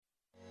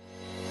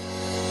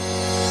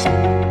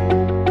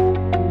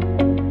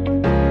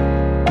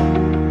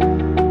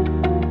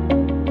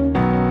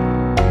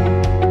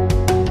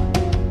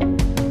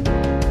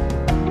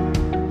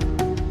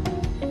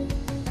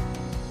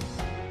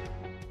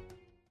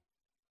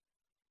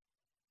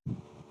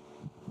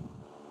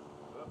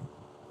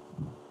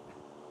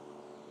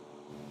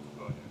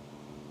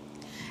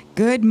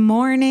Good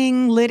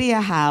morning,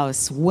 Lydia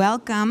House.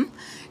 Welcome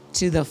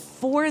to the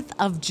 4th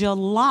of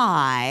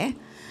July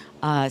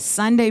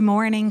Sunday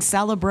morning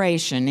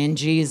celebration in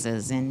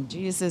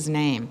Jesus'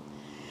 name.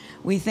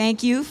 We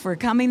thank you for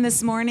coming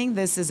this morning.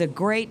 This is a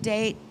great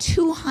day.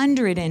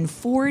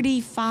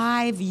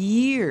 245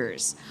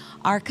 years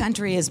our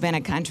country has been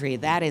a country.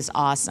 That is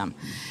awesome.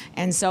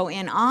 And so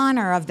in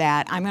honor of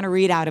that, I'm going to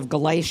read out of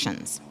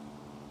Galatians.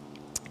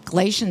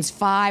 Galatians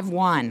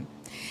 5:1.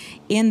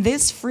 In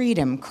this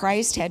freedom,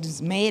 Christ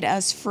has made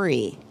us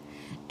free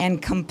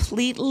and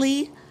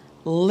completely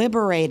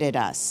liberated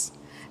us.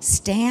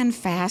 Stand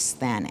fast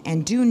then,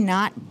 and do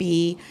not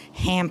be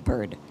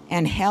hampered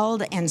and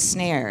held and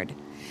snared,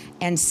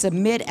 and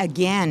submit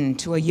again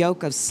to a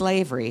yoke of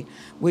slavery,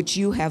 which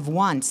you have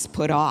once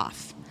put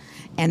off.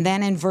 And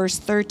then in verse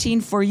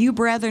 13, for you,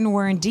 brethren,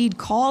 were indeed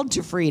called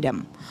to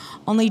freedom.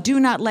 Only do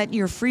not let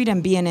your freedom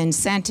be an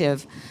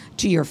incentive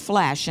to your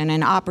flesh and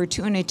an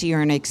opportunity or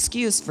an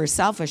excuse for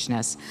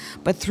selfishness,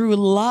 but through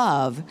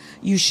love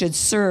you should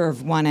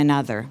serve one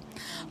another.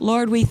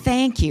 Lord, we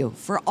thank you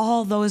for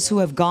all those who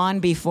have gone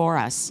before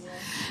us,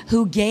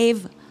 who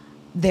gave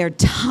their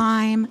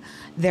time,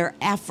 their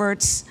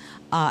efforts,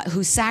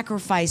 who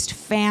sacrificed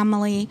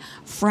family,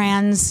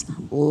 friends,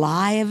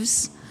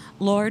 lives,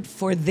 Lord,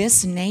 for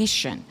this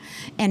nation.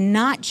 And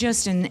not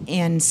just in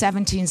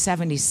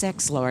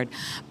 1776, Lord,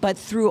 but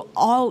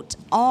throughout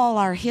all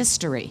our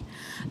history.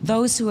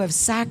 Those who have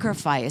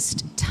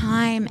sacrificed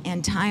time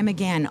and time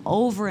again,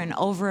 over and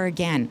over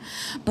again.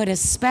 But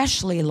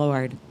especially,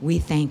 Lord, we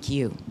thank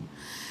you.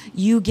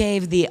 You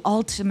gave the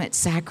ultimate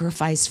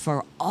sacrifice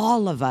for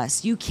all of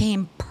us. You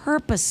came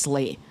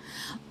purposely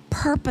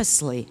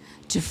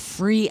to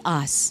free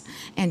us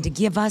and to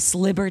give us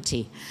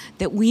liberty,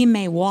 that we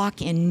may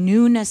walk in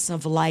newness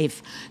of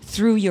life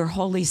through your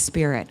Holy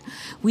Spirit.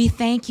 We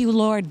thank you,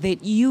 Lord,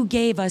 that you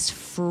gave us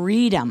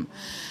freedom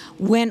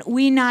when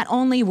we not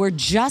only were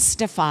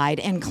justified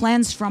and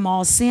cleansed from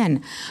all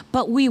sin,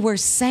 but we were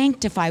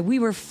sanctified. We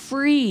were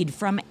freed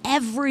from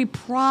every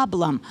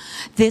problem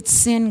that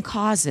sin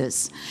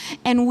causes.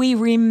 And we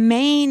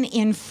remain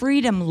in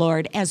freedom,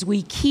 Lord, as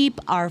we keep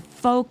our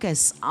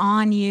focus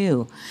on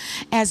you,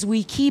 as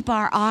we keep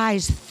our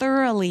eyes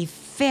thoroughly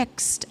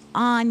fixed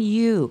on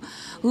you,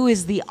 who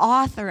is the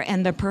author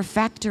and the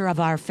perfecter of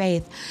our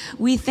faith.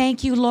 We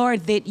thank you,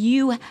 Lord, that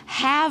you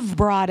have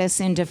brought us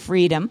into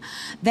freedom.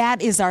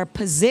 That is our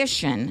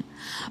position,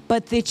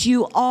 but that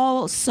you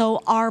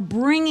also are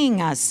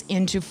bringing us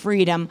into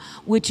freedom,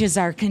 which is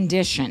our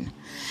condition.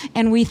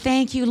 And we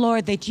thank you,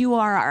 Lord, that you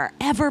are our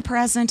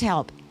ever-present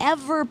help,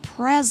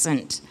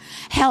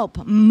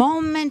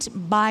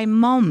 moment by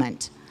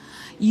moment.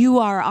 You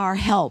are our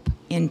help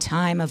in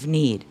time of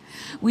need.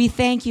 We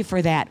thank you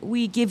for that.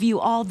 We give you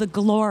all the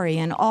glory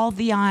and all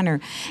the honor.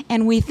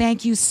 And we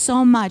thank you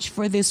so much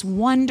for this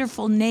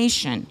wonderful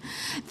nation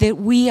that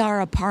we are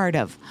a part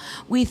of.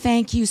 We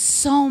thank you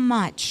so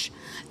much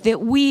that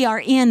we are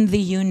in the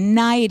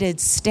United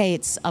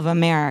States of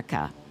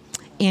America.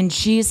 In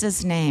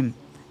Jesus' name,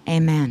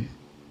 amen.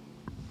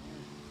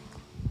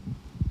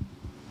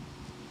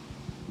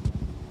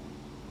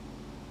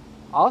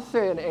 I'll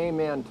say an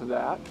amen to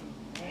that.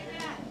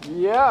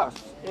 Yes,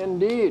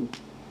 indeed.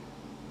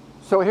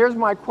 So here's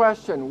my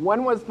question.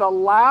 When was the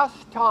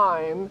last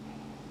time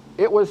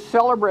it was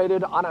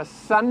celebrated on a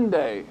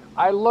Sunday?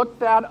 I looked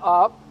that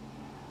up.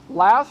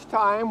 Last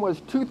time was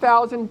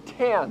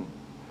 2010.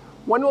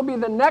 When will be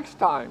the next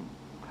time?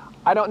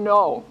 I don't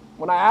know.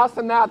 When I asked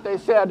them that, they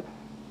said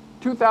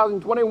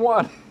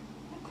 2021.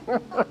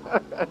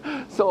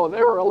 So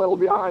they were a little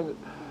behind.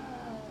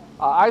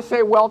 I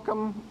say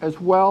welcome as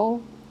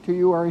well to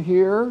you who are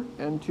here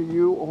and to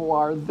you who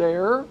are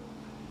there.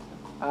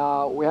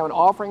 We have an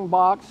offering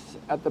box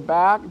at the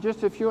back.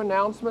 Just a few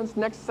announcements.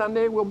 Next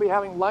Sunday we'll be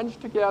having lunch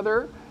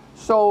together.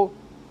 So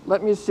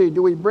let me see.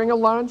 Do we bring a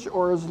lunch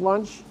or is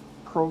lunch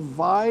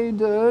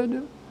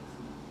provided?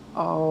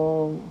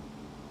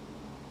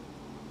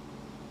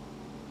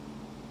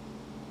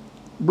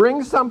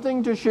 Bring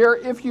something to share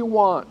if you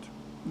want.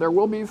 There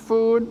will be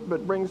food,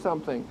 but bring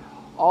something.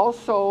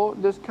 Also,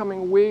 this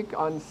coming week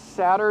on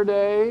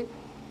Saturday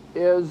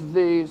is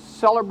the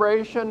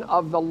celebration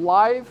of the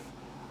life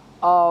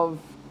of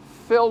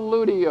Phil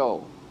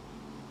Ludio.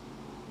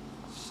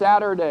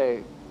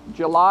 Saturday,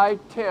 July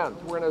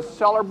 10th. We're going to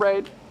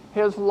celebrate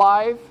his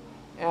life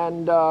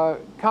and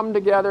come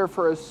together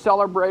for a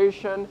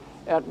celebration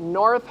at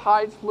North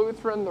Heights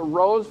Lutheran, the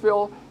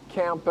Roseville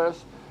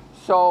campus.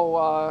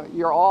 So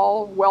you're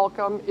all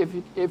welcome.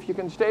 If you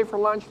can stay for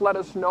lunch, let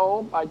us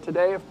know by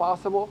today if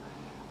possible,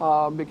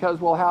 because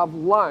we'll have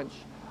lunch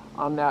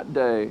on that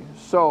day.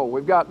 So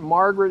we've got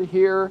Margaret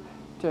here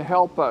to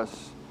help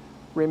us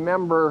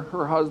remember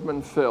her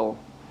husband Phil.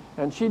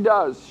 And she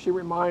does. She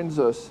reminds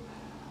us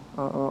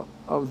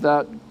of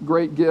that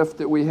great gift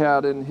that we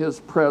had in his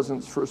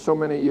presence for so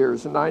many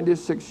years,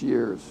 96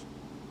 years.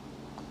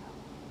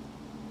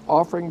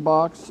 Offering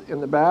box in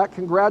the back.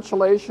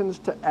 Congratulations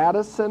to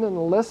Addison and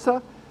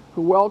Alyssa,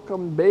 who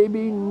welcomed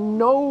baby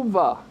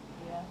Nova.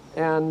 Yes.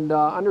 And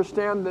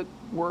understand that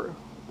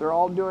They're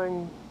all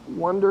doing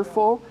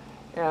wonderful,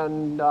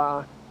 and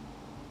they're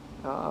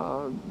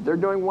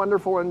doing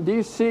wonderful in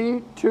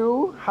D.C.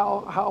 too.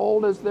 How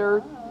old is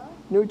their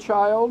new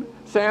child?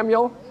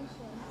 Samuel?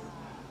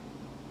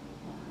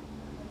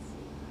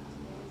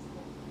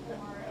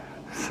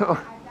 So,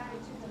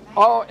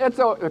 oh, it's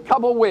a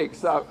couple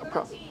weeks.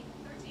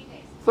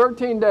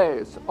 13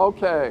 days.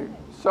 Okay.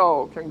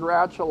 So,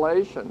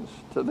 congratulations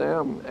to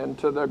them and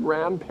to the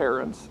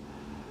grandparents.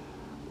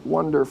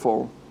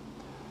 Wonderful.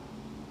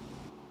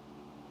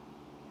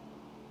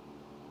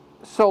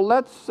 So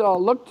let's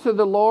look to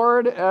the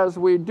Lord as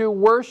we do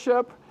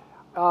worship.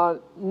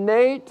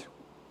 Nate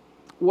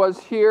was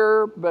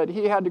here, but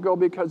he had to go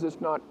because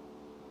it's not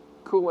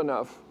cool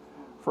enough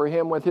for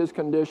him with his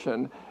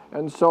condition.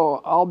 And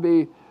so I'll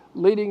be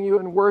leading you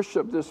in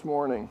worship this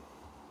morning.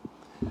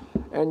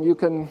 And you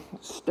can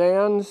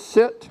stand,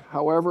 sit,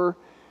 however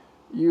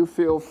you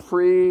feel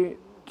free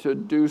to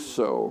do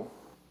so.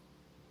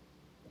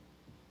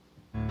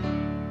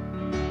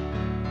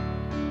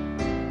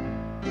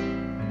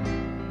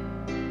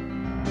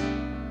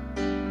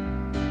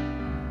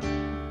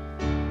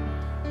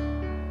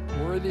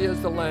 Worthy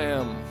is the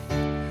Lamb,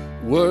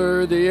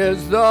 worthy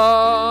is the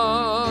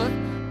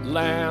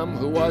Lamb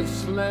who was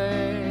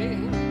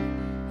slain,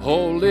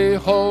 holy,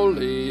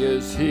 holy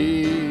is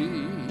He.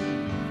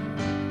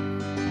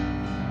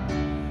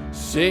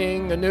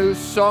 Sing a new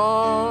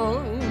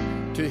song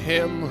to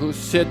Him who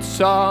sits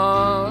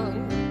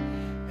on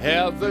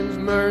heaven's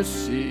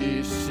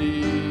mercy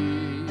seat.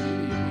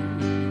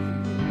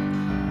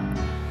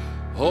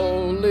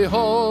 Holy,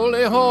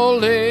 holy,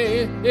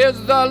 holy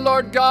is the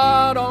Lord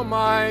God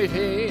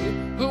Almighty,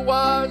 who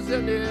was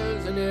and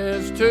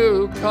is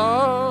to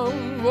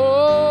come.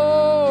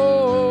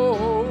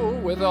 Oh,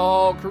 with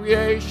all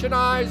creation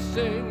I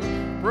sing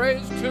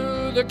praise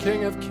to the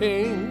King of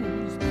Kings.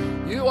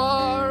 You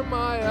are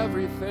my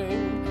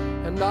everything,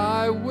 and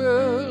I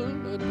will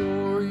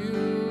adore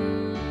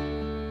you.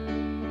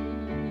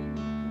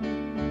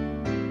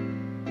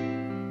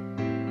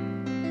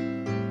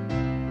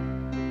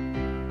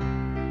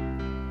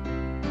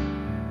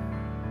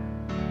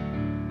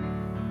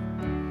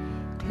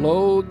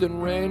 Clothed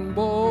in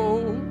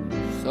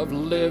rainbows of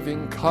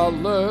living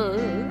color,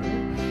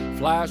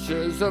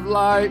 flashes of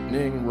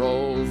lightning,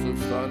 rolls of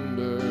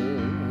thunder.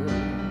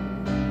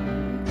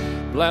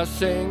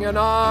 Blessing and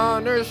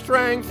honor,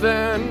 strength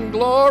and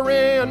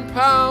glory and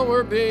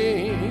power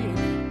be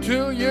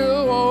to you,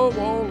 O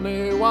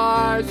only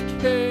wise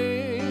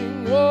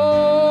King.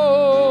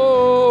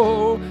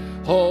 Oh,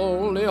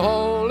 holy,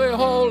 holy,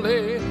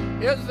 holy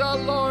is the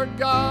Lord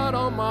God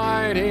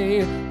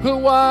Almighty, who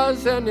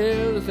was and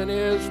is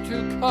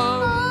to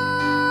come.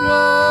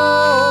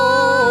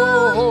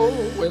 Oh,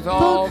 with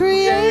all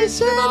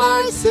creation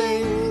I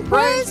sing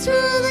praise to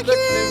the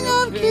King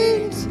of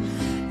Kings.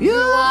 You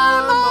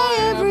are my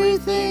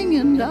everything,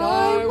 and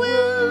I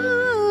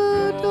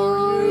will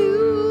adore you.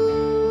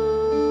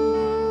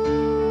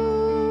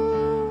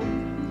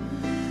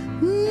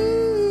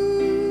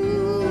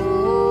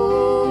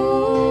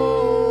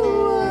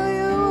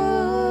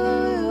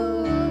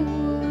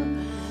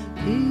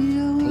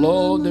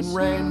 Clothed in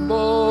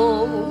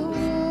rainbows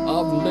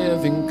of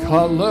living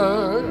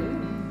color,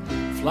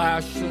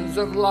 flashes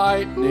of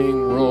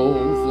lightning,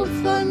 rolls of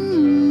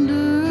thunder.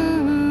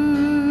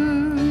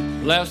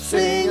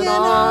 Blessing and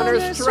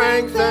honor,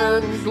 strength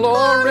and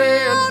glory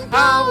and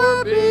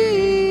power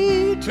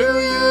be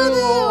to you,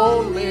 the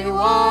only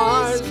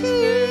wise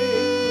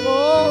King.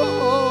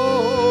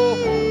 Oh,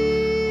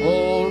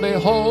 holy,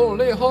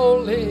 holy,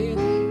 holy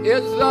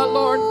is the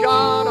Lord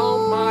God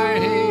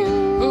Almighty,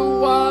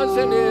 who was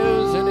and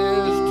is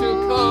to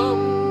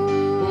come.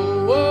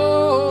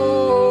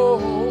 Oh,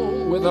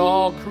 with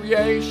all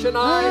creation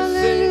I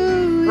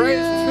sing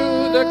praise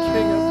to the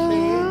King of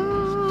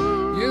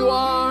Kings. You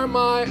are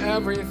my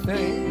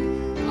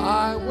everything,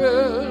 I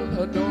will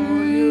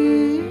adore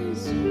you.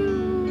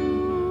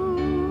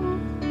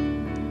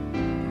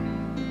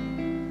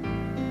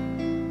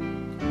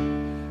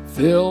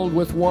 Filled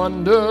with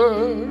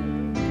wonder,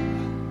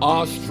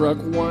 awestruck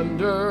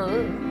wonder,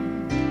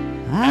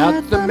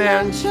 at the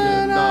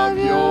mention of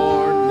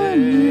your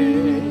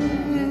name.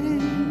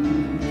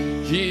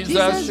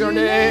 Jesus, your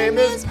name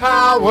is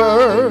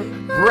power,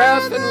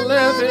 breath and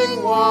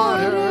living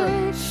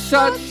water,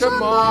 such a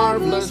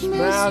marvelous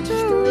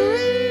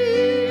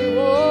mastery.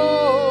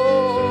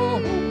 Oh,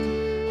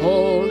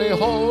 holy,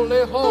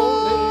 holy,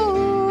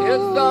 holy is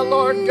the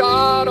Lord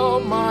God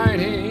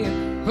Almighty,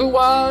 who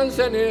was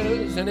and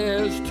is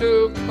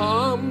to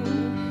come.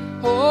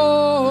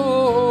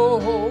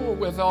 Oh,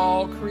 with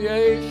all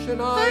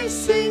creation I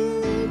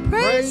sing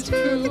praise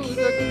to the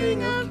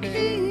King of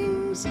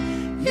Kings.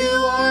 You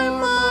are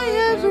my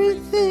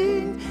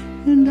everything,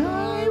 and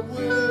I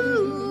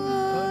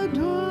will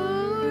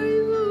adore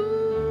you.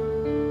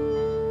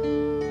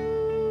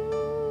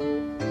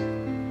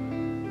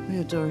 We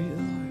adore you,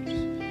 Lord.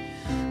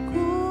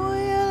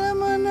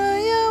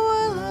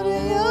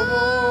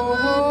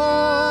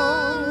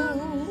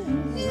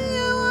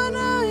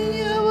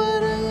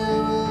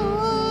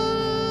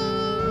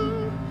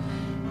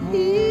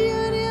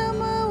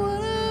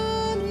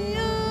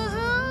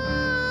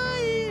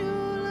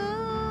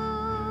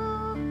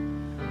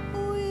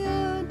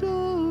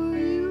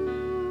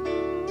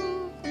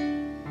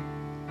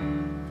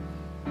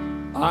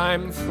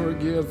 I'm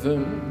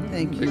forgiven.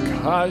 Thank you,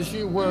 because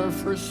you were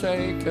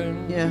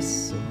forsaken.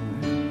 Yes,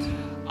 Lord.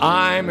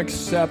 I'm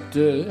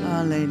accepted.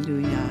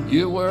 Hallelujah.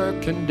 You were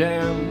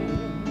condemned.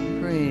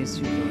 Praise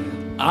you,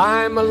 Lord.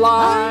 I'm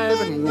alive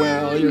and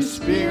well. Your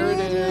spirit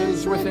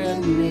is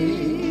within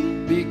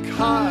me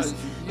because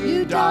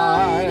you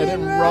died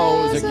and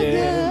rose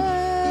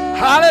again.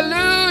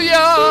 Hallelujah!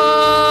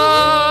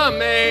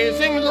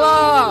 Amazing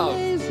love.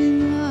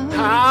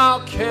 How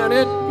can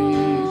it be?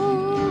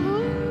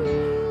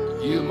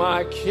 You,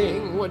 my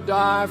King, would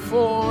die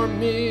for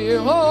me.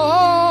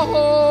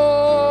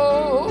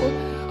 Oh,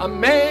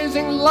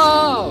 amazing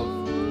love.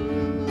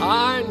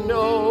 I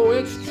know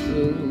it's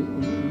true.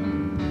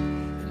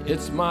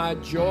 It's my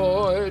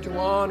joy to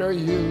honor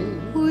you.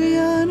 We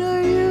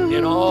honor you.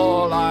 In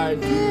all I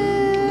do.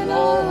 I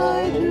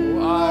honor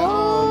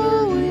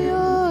you. We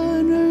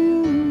honor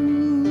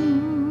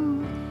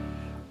you.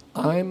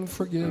 I'm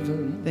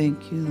forgiven.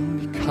 Thank you,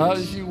 Lord.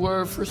 Because you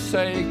were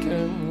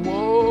forsaken.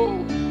 Whoa.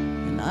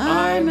 And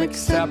I'm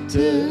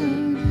accepted.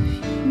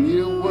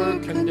 You were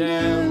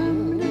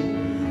condemned.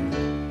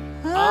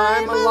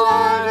 I'm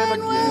alive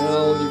again.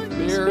 Your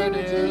spirit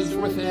is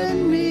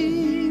within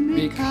me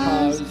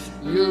because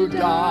you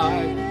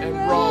died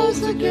and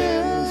rose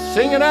again.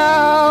 Sing it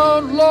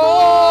out,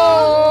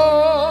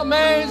 Lord.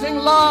 Amazing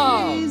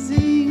love.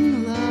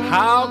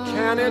 How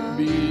can it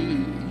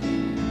be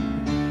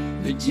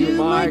that you,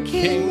 my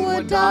King,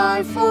 would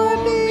die for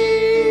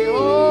me?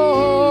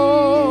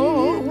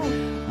 Oh,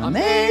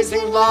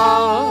 amazing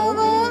love.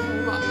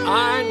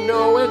 I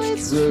know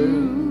it's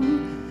true.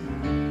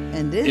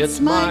 And it's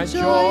my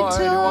joy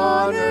to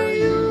honor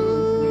you.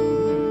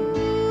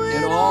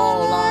 In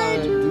all I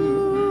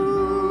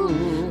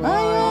do.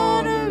 I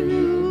honor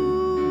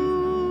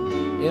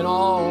you. In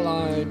all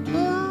I do.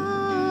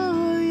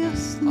 Oh,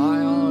 yes, I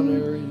Lord.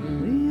 honor you.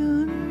 We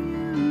honor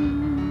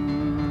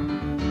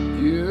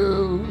you. You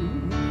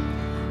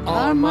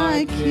Are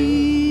my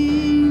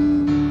King.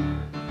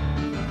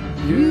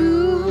 You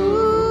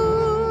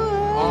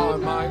are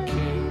my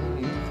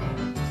King.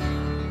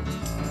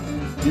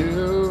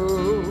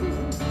 You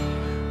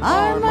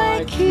are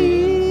my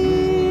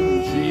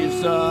King.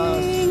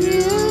 Jesus,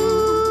 you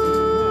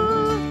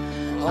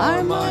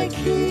are my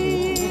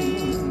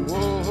King.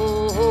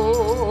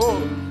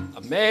 Whoa,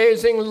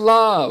 amazing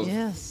love.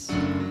 Yes.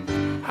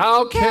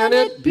 How can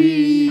it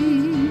be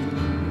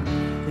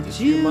that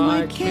you,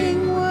 my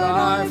King, would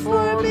die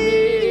for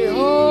me?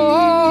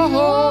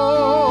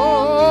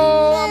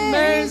 Oh,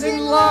 amazing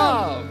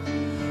love.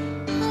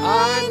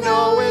 I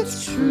know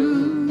it's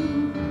true.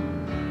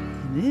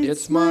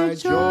 It's my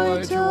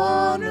joy to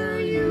honor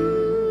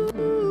you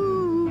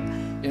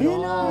in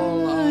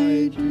all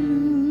I do.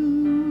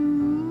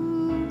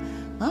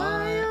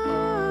 I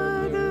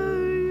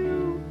honor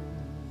you.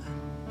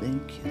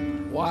 Thank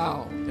you.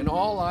 Wow, in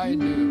all I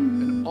do,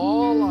 in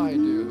all I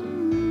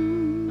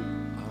do,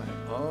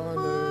 I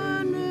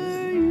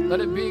honor you. Let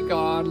it be,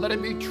 God. Let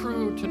it be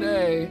true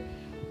today.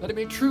 Let it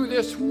be true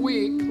this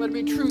week. Let it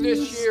be true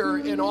this year.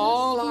 In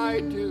all I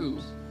do,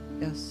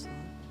 Yes,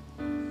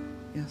 Lord.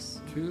 Yes.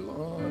 to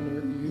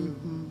honor you.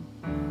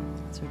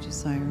 That's our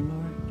desire,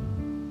 Lord.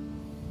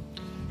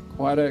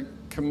 Quite a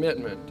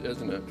commitment,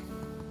 isn't it?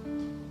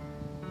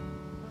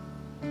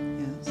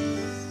 Yes.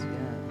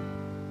 Yeah.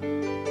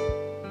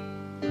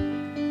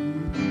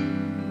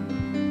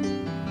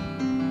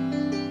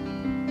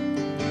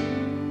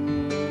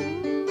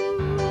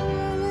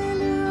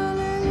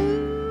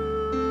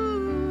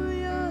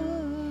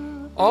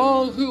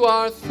 All who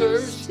are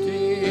thirsty,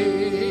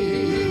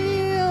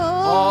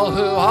 all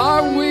who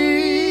are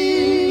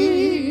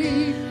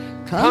weak,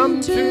 come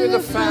to the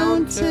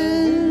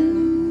fountain.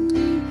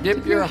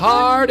 Dip your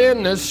heart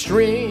in the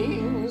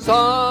streams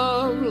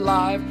of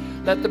life.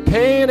 Let the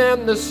pain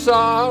and the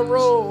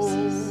sorrow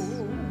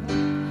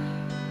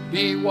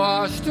be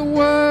washed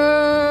away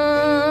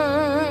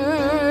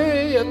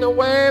in the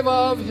wave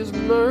of His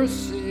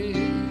mercy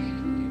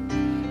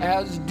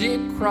as deep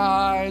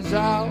cries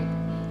out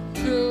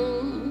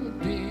to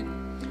deep.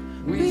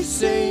 We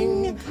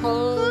sing,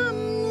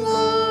 come,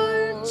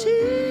 Lord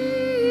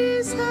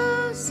Jesus,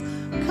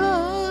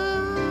 come.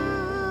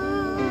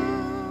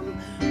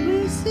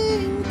 We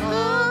sing,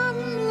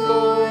 come,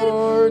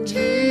 Lord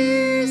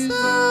Jesus,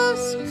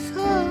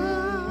 come.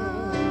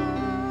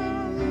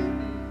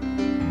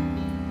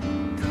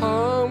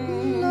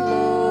 Come,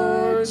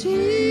 Lord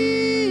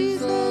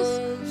Jesus,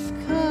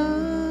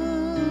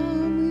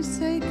 come. We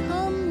say,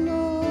 come,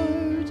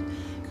 Lord.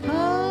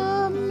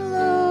 Come,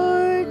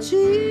 Lord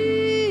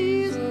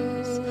Jesus.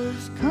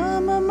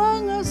 Come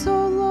among us,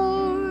 O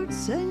Lord.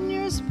 Send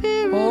your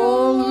spirit.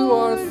 All who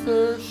are Lord.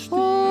 thirsty,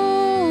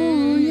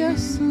 Oh,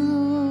 yes,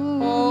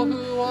 Lord. all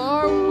who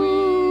are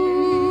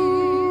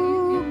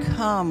weak,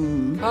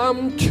 Come.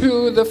 come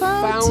to the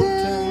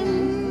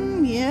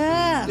fountain.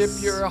 Yes.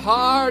 Dip your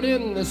heart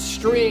in the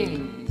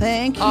stream.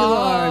 Thank you,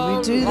 Lord.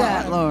 We do of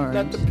that, life. Lord.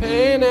 Let the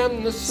pain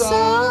and the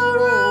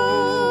sorrow,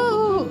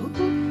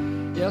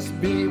 Sorrow yes,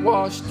 be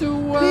washed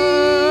away.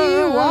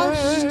 be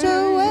washed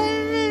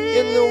away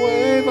in the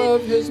wave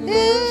of His in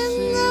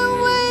mercy.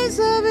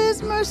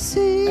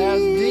 mercy.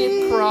 As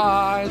deep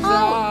cries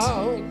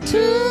out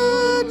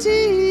to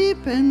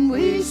deep, and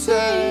we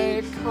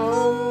say,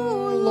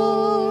 Come,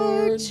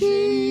 Lord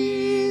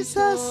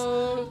Jesus.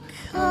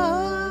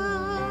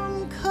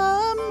 Come,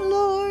 come,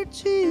 Lord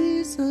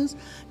Jesus.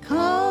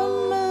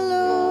 Come,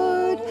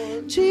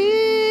 Lord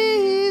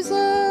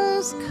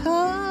Jesus.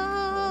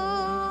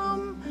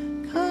 Come,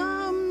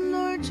 come,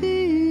 Lord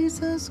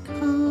Jesus.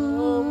 Come.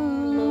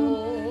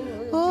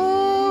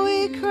 Oh,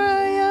 we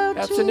cry out.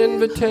 That's an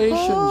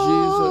invitation,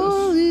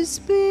 Holy Jesus.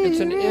 Spirit. It's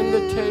an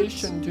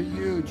invitation to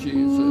you,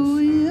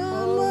 Jesus.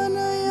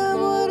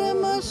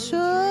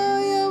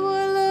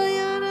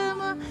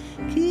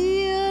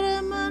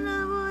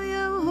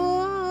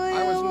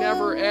 I was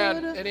never at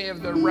any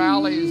of the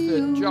rallies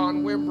that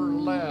John Wimber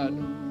led,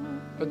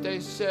 but they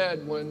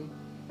said when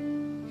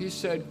he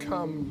said,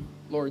 "Come,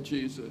 Lord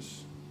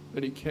Jesus,"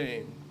 that he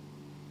came.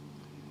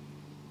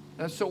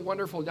 That's so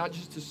wonderful, not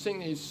just to sing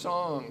these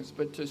songs,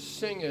 but to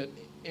sing it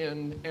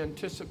in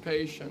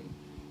anticipation,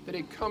 that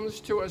he comes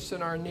to us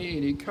in our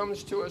need, he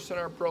comes to us in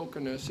our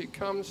brokenness, he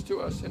comes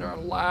to us in our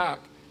lack,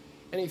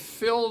 and he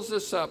fills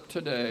us up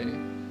today.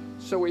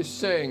 So we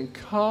sing,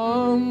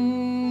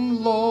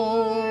 "Come,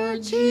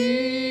 Lord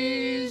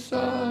Jesus,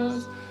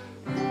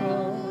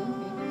 come."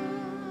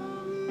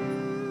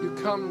 You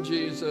come,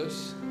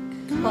 Jesus.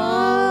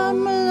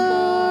 Come,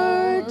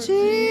 Lord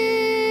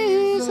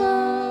Jesus.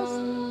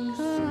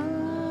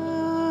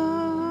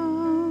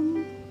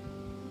 Come.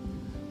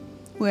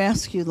 We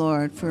ask you,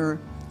 Lord, for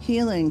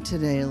healing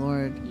today,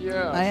 Lord.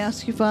 Yes. I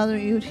ask you, Father,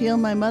 you'd heal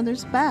my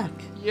mother's back.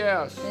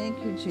 Yes.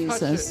 Thank you,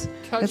 Jesus.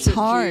 Touch It's it,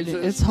 hard.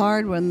 Jesus. It's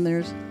hard when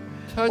there's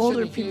Touch it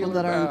older and heal people her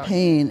that are in back.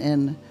 pain,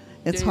 and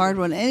it's David, hard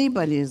when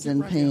anybody is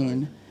in right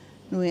pain.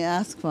 And we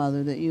ask,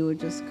 Father, that you would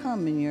just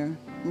come in your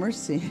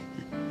mercy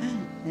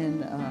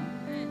and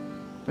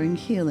bring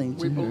healing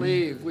to We her.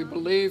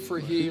 believe for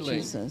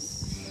healing.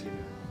 Jesus.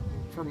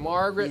 For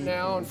Margaret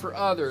now and for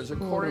others,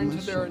 according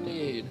to their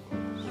need.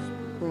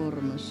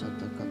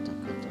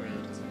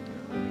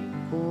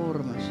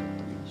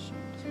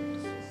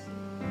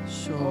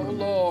 Oh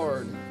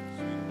Lord,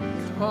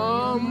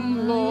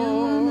 come,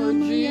 Lord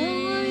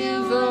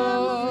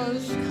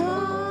Jesus.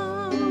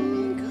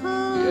 Come,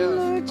 come, Yes,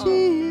 Lord come.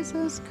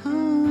 Jesus,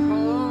 come.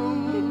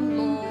 Come,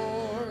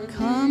 Lord.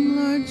 Come,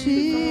 Lord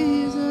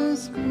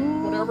Jesus.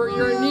 Come. Whatever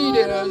your need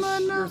is,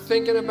 you're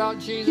thinking about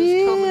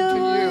Jesus coming to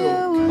you.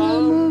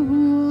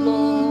 Come,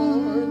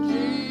 Lord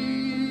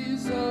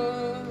Jesus.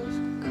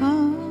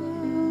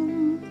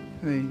 Come.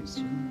 Praise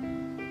you.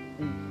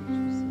 Thank you,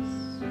 Jesus.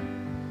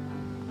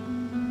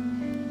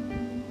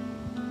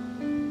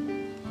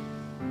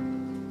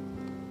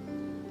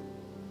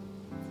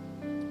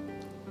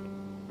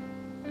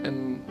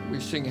 And we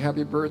sing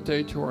happy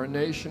birthday to our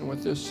nation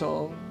with this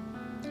song.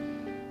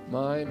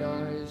 Mine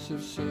eyes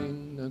have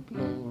seen the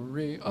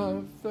glory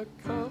of the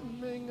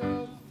coming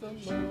of the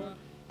Lord.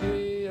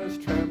 He is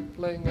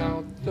trampling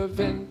out the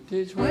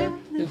vintage where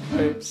his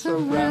grapes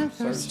of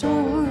wrath are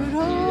stored. He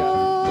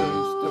has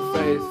loosed the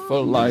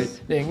faithful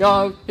lightning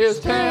of his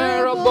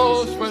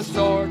terrible swift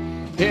sword.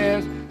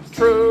 His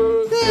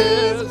truth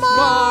is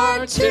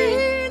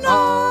marching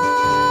on.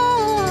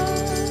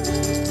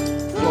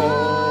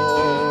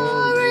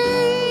 Glory,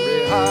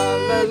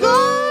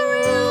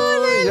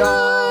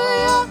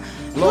 hallelujah.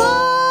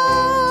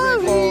 Glory,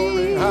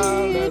 glory,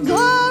 hallelujah.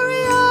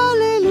 Glory,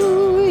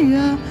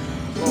 hallelujah.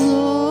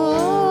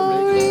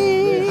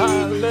 Glory,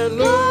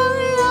 hallelujah.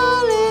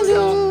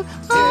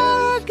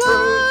 Our His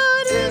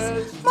God truth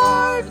is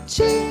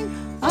marching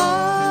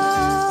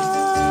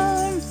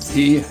on.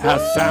 He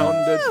has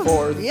sounded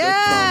forth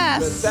Yes.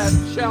 the trumpet that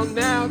shall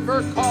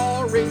never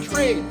call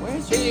retreat.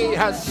 He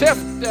has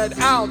sifted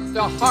out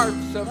the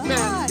hearts of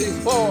men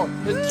before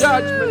the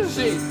judgment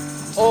seat.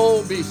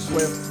 Oh, be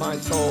swift, my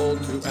soul,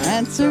 to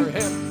answer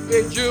him.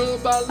 Be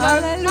jubilant, my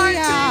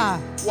Hallelujah.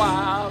 feet,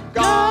 while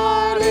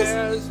God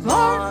is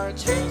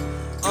marching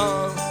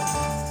on.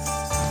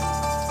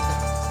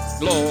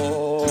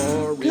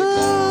 Glory,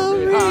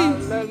 glory,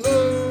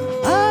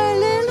 hallelujah.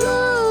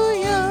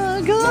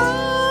 Hallelujah.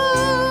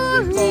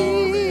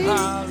 Glory.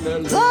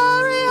 Hallelujah.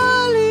 Glory,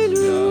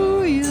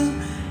 hallelujah.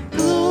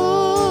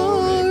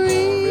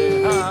 Glory.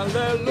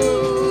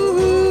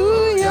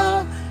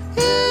 Hallelujah.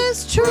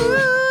 His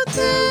truth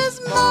is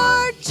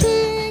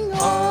marching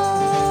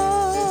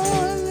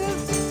on.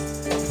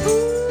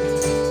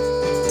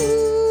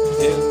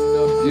 In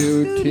the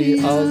beauty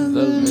of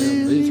the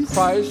lilies,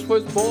 Christ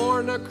was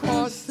born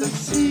across the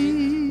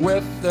sea,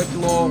 with the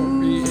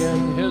glory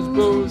in his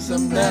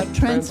bosom that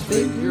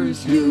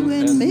transfigures you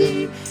and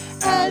me.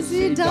 As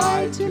he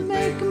died to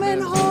make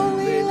men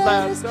holy, let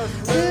us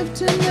live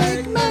to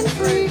make men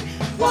free.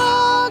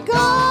 While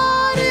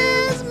God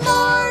is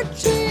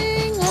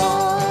marching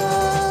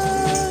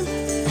on.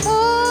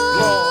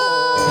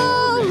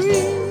 Glory,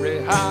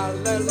 glory,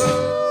 hallelujah.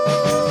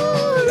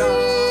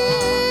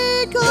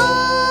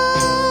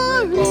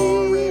 Glory,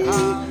 Glory,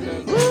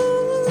 hallelujah.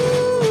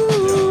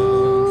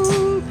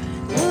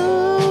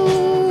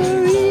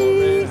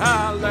 glory,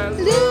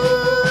 hallelujah.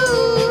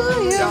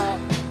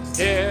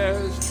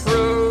 His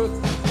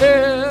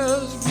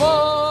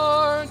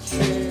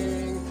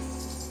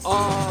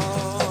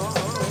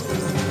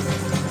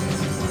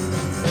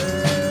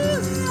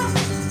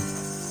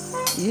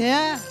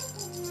Yeah.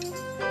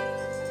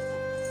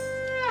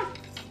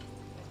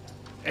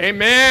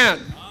 Amen.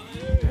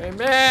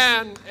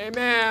 Amen.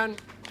 Amen.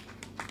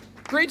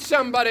 Greet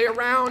somebody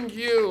around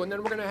you, and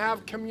then we're going to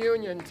have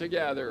communion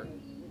together.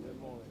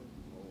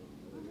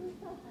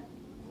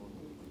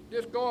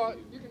 Just go,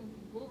 you can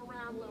move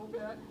around a little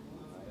bit.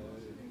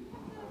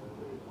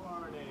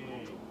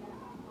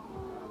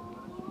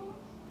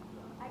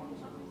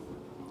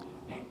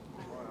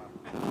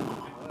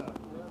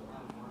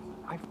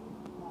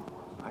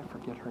 I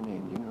forget her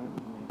name. Do you know her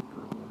name?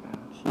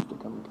 She used to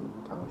come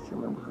to the house. You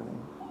remember her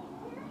name?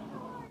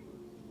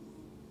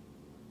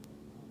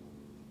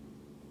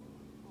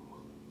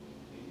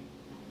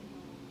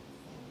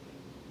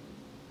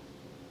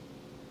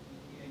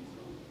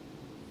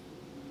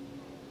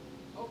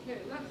 Okay,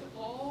 let's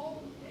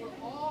all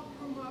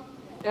come up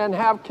and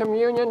have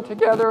communion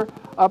together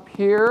up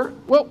here.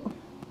 Whoa.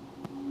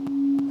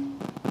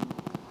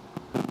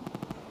 A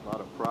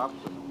lot of props.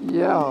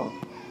 Yeah.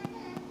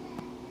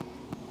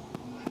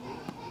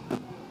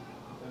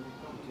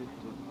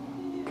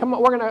 Come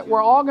on,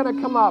 we're all gonna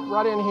come up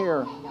right in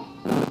here.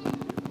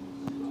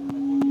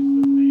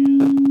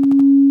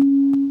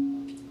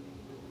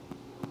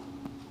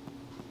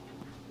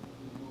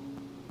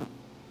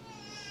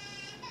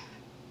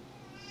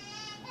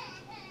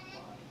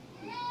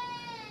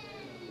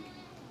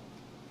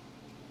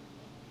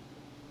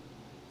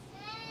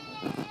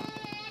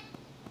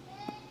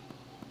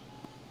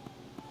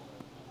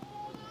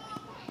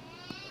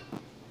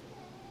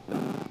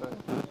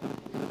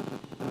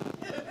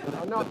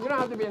 No, you don't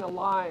have to be in a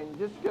line.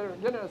 Just get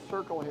in a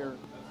circle here.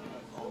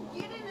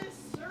 Get in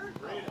a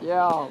circle.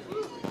 Yeah.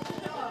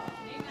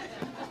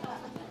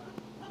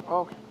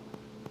 Okay.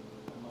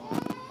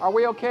 Are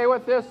we okay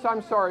with this?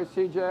 I'm sorry,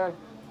 CJ.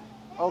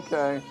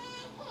 Okay.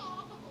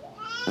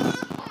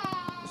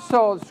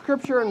 So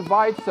Scripture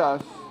invites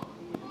us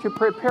to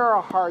prepare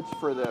our hearts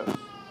for this.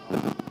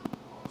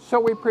 So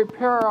we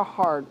prepare our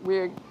heart.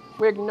 We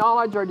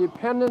acknowledge our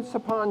dependence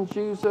upon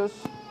Jesus.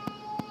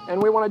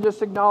 And we want to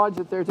just acknowledge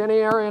that there's any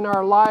area in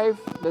our life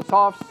that's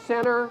off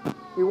center.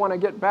 We want to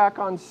get back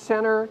on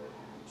center.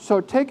 So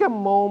take a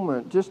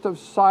moment just of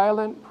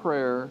silent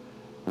prayer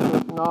to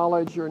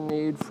acknowledge your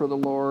need for the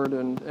Lord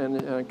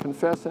and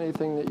confess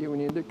anything that you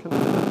need to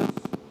confess.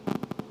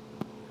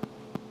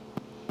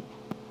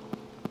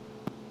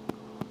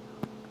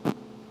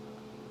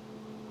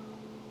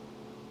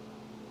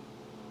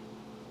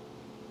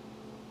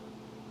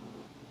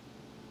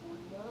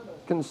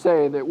 Can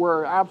say that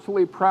we're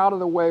absolutely proud of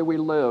the way we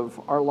live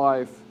our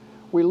life.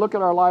 We look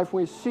at our life,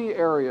 we see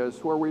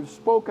areas where we've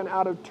spoken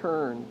out of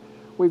turn,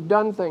 we've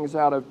done things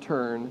out of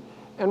turn,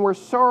 and we're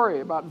sorry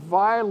about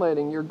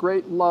violating your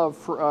great love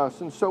for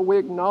us. And so we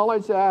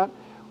acknowledge that.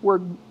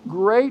 We're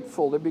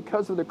grateful that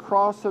because of the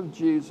cross of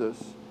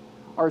Jesus,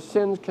 our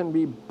sins can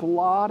be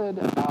blotted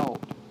out.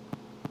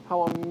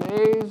 How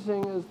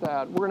amazing is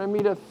that? We're going to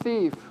meet a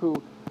thief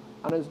who,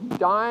 on his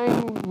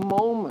dying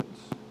moments,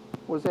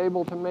 was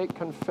able to make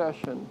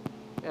confession,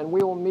 and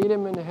we will meet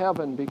him in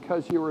heaven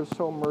because you were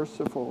so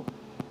merciful.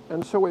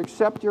 And so we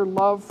accept your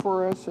love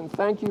for us and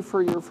thank you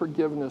for your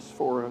forgiveness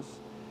for us.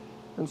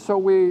 And so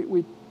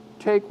we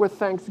take with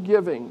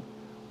thanksgiving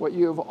what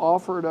you have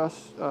offered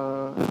us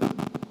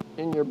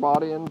in your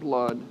body and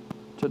blood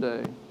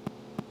today.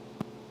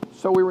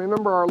 So we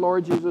remember our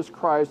Lord Jesus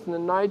Christ, and the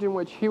night in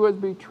which he was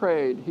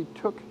betrayed, he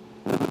took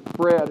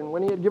bread, and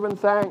when he had given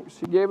thanks,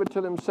 he gave it to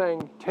them,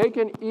 saying, "Take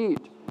and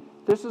eat.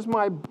 This is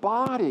my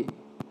body,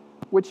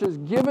 which is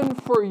given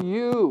for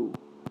you.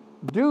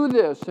 Do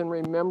this in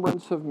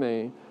remembrance of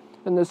me."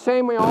 In the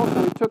same way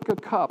also he took a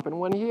cup, and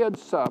when he had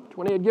supped,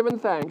 when he had given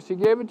thanks, he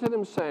gave it to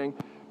them, saying,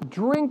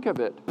 "Drink of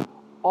it,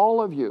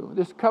 all of you.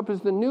 This cup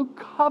is the new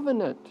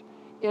covenant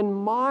in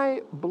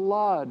my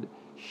blood,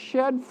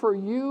 shed for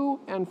you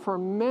and for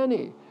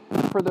many,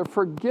 for the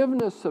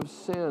forgiveness of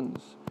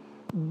sins.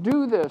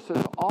 Do this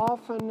as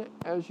often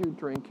as you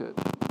drink it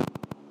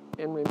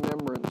in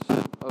remembrance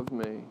of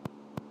me."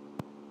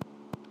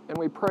 And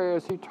we pray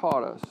as he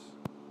taught us,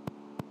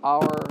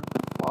 "Our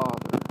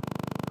Father,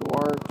 who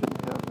art in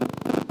heaven,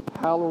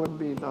 hallowed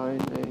be thy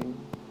name.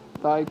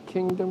 Thy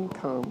kingdom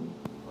come,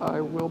 thy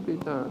will be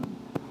done,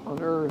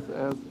 on earth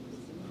as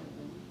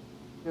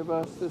give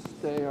us this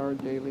day our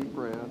daily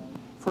bread.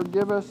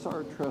 Forgive us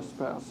our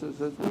trespasses,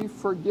 as we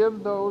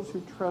forgive those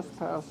who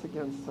trespass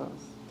against us.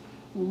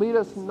 And lead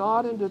us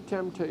not into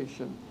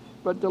temptation,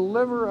 but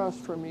deliver us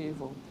from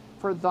evil.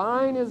 For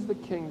thine is the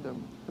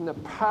kingdom, and the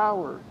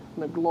power,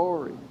 and the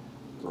glory,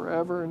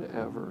 forever and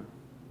ever.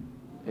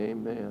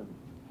 Amen."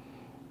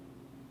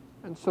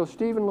 And so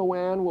Stephen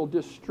Luann will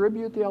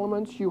distribute the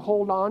elements. You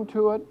hold on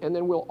to it, and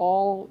then we'll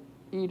all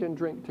eat and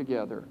drink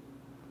together.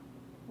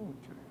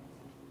 Okay.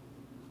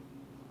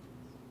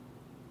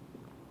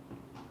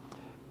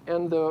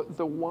 And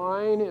the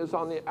wine is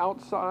on the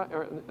outside,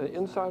 or the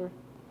inside.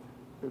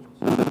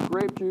 There's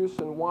grape juice,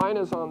 and wine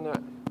is on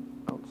the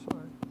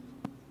outside.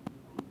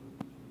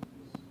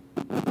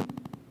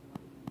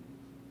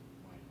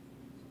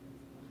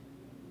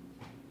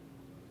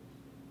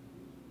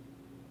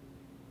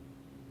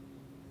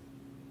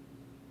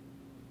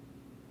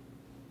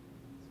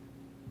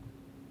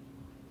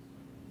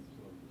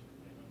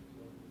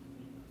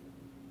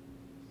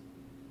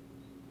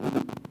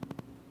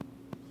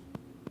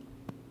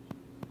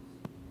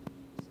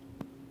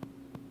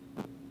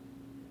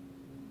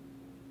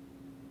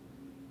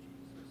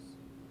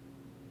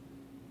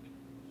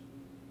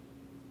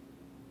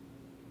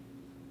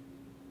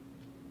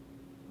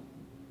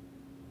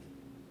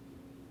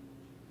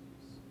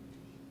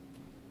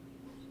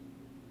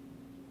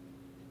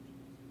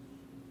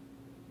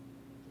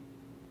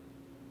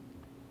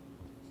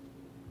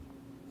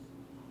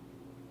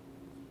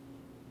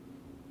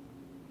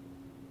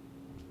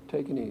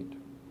 Take and eat,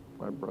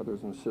 my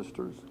brothers and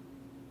sisters.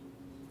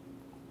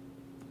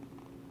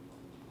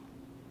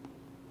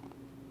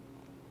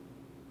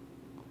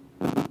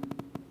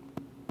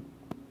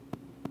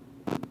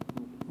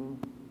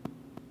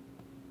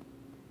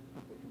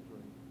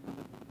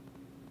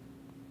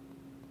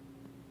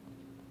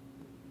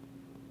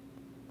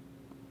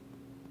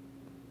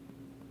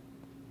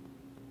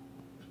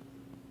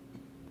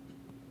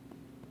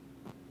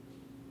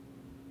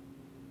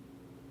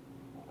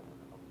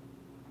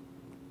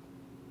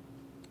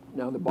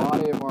 Now the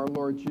body of our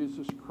Lord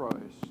Jesus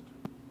Christ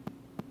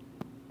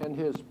and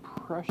his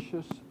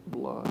precious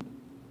blood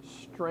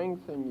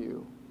strengthen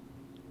you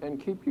and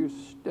keep you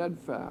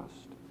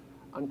steadfast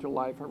unto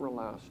life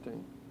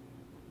everlasting.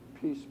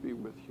 Peace be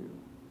with you.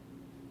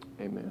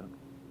 Amen.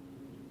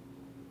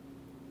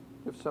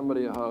 Give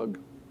somebody a hug.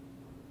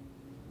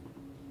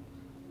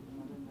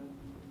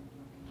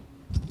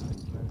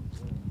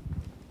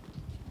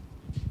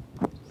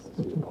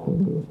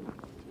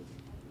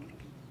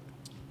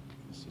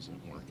 This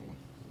isn't working.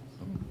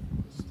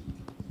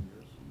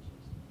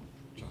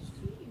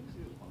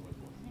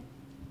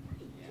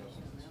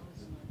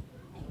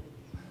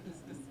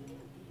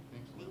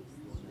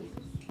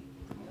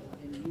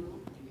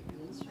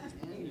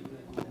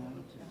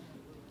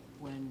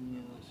 When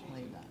you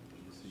play that.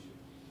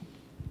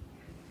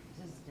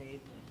 Just Dave.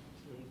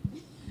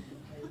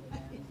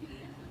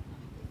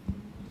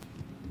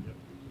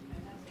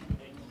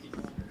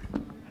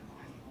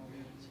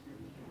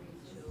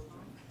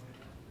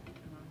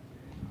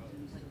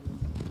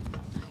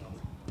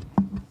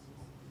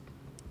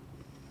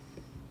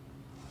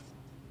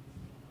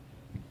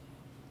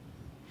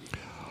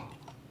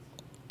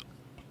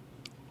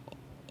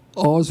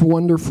 Always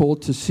wonderful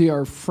to see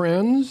our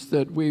friends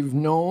that we've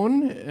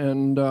known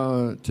and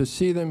to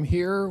see them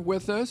here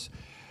with us.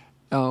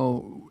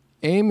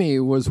 Amy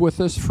was with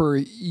us for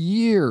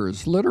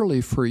years,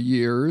 literally for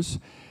years,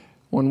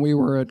 when we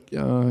were at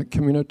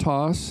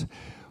Communitas.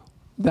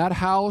 That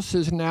house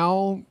is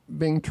now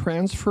being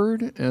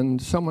transferred, and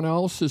someone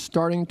else is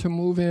starting to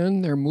move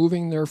in. They're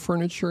moving their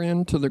furniture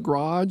into the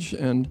garage,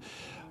 and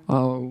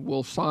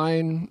we'll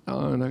sign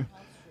on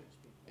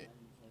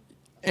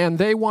and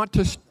they want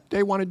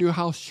to do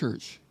house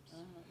church.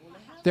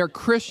 They're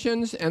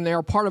Christians, and they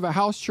are part of a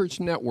house church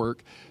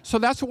network. So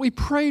that's what we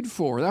prayed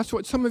for. That's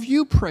what some of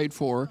you prayed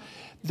for,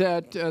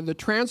 that the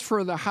transfer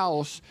of the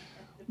house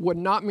would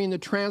not mean the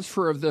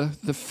transfer of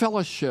the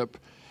fellowship.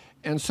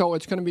 And so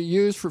it's going to be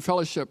used for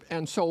fellowship.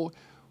 And so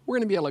we're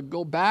going to be able to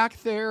go back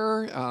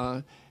there.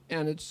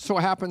 And it so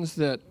happens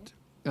that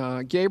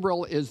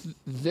Gabriel is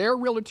their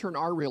realtor and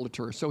our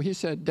realtor. So he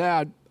said,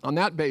 Dad, on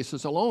that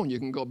basis alone, you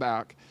can go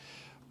back.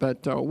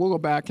 But we'll go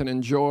back and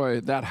enjoy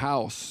that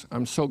house.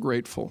 I'm so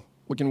grateful.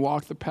 We can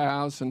walk the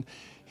paths, and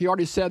he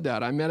already said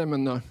that. I met him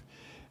in the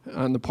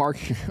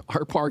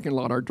our parking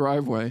lot, our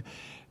driveway,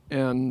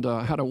 and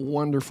had a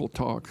wonderful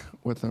talk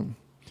with him.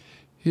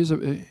 He's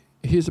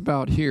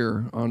about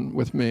here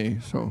with me,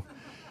 so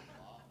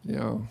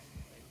yeah.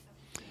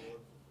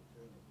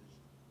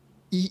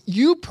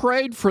 You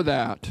prayed for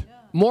that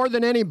more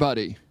than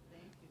anybody.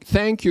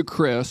 Thank you,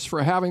 Chris,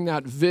 for having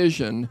that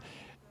vision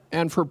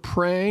and for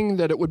praying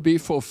that it would be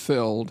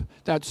fulfilled.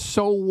 That's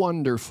so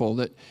wonderful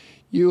that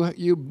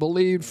you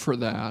believed for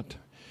that.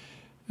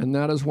 And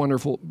that is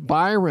wonderful.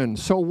 Byron,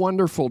 so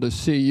wonderful to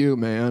see you,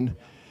 man.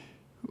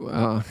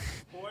 Boy,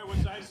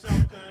 was I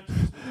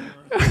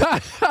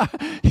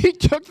self-conscious. He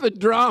took the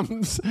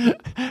drums,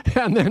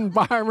 and then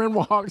Byron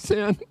walks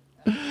in.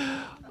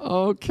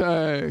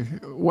 Okay.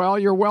 Well,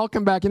 you're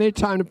welcome back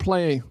anytime to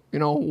play,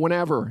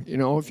 whenever.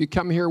 If you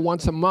come here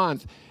once a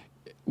month,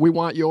 we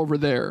want you over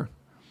there.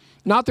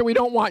 Not that we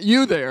don't want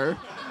you there.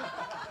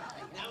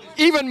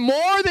 Even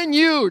more than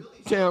you,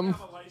 Tim.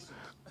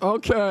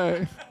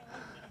 Okay.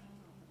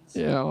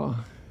 Yeah.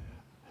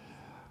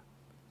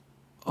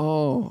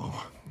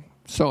 Oh.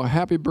 So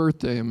happy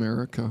birthday,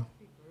 America.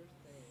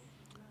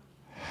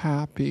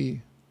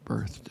 Happy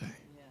birthday.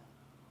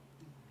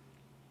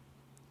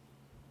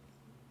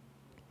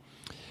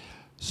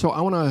 So I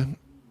want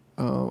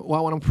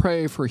to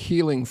pray for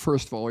healing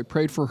first of all. We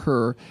prayed for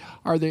her.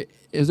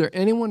 Is there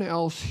anyone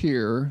else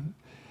here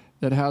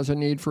that has a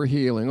need for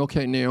healing?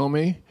 Okay,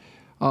 Naomi,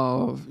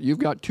 you've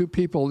got two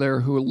people there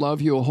who love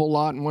you a whole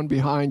lot and one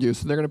behind you,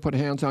 so they're going to put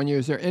hands on you.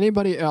 Is there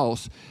anybody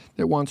else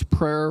that wants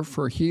prayer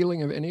for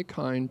healing of any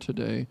kind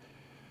today?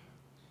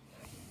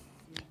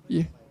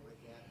 Yeah.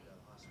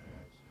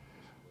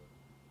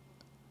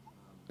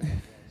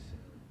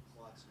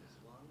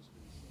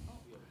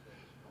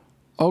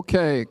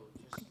 Okay.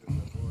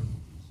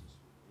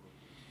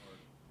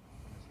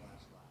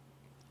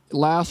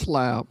 Last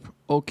lap.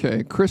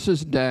 Okay,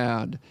 Chris's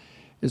dad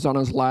is on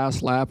his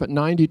last lap at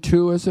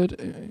 92, is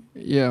it?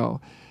 Yeah,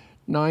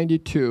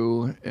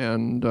 92.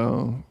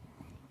 And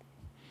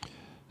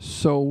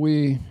so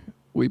we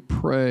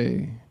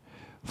pray,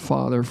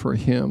 Father, for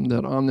him,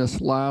 that on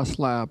this last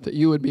lap, that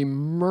you would be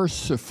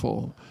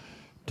merciful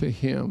to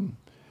him.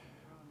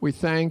 We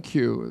thank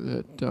you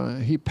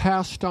that he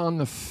passed on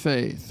the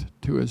faith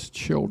to his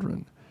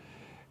children.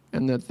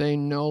 and that they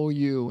know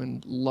you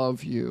and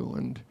love you.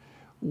 And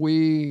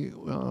we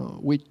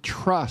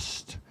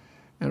trust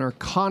and are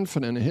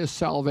confident in his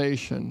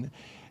salvation.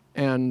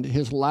 And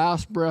his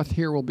last breath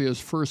here will be his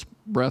first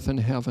breath in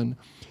heaven.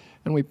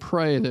 And we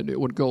pray that it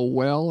would go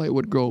well, it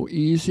would go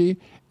easy,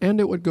 and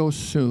it would go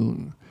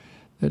soon.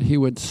 That he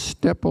would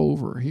step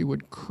over, he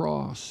would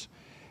cross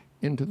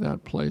into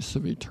that place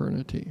of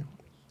eternity.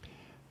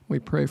 We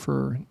pray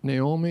for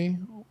Naomi.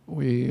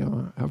 We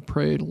have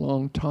prayed a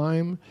long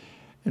time,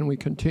 and we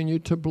continue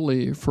to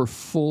believe for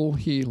full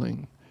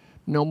healing.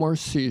 No more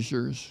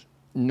seizures.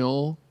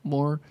 No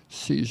more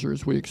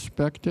seizures. We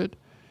expect it,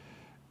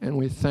 and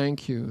we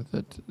thank you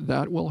that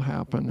that will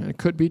happen. And it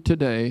could be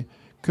today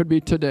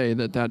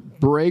that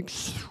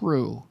breaks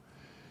through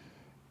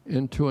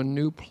into a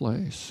new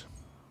place.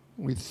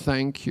 We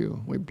thank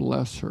you. We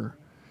bless her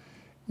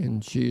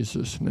in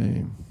Jesus'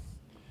 name.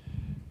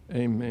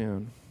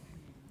 Amen.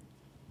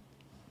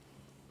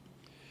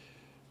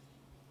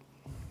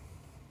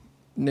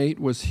 Nate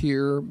was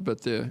here,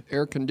 but the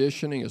air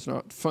conditioning is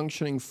not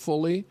functioning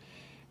fully.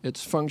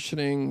 It's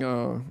functioning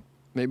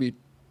maybe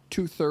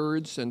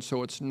 2/3, and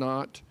so it's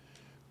not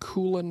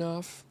cool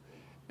enough.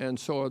 And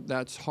so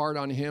that's hard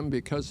on him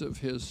because of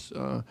his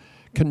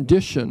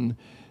condition,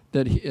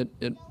 that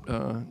it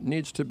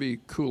needs to be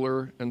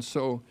cooler. And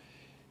so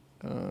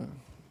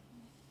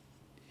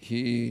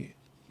he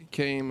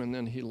came and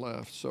then he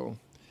left. So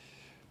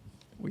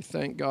we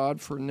thank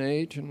God for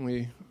Nate, and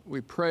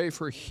we pray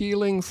for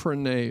healing for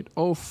Nate.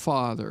 Oh,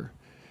 Father,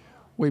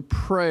 we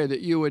pray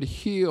that you would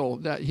heal,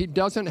 that he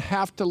doesn't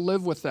have to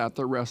live with that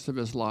the rest of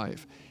his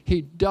life.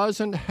 He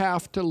doesn't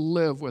have to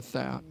live with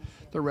that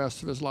the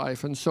rest of his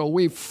life. And so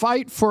we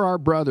fight for our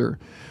brother.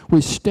 We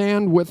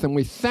stand with him.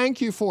 We thank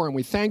you for him.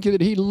 We thank you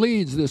that he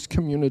leads this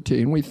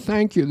community. And we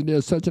thank you that he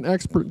does such an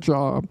expert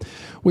job.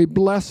 We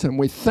bless him.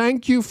 We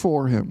thank you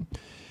for him.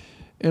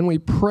 And we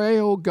pray,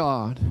 oh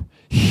God,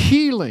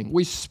 healing.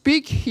 We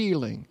speak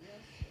healing.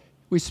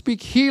 We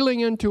speak healing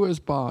into his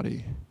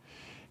body.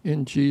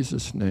 In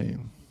Jesus'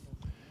 name.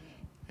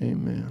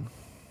 Amen.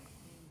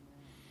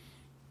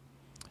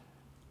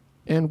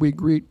 And we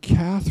greet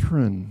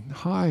Catherine.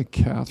 Hi,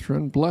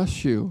 Catherine.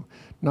 Bless you.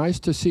 Nice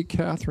to see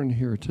Catherine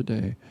here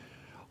today.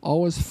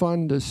 Always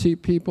fun to see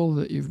people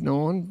that you've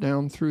known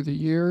down through the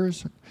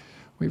years.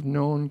 We've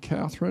known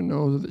Catherine,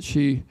 know that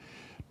she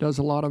does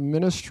a lot of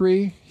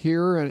ministry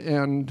here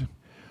and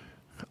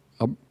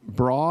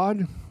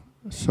abroad.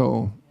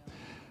 So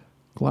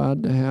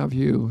glad to have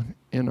you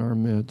in our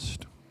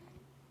midst.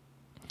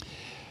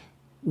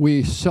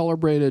 We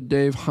celebrated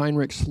Dave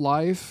Heinrich's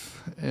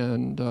life,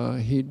 and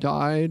he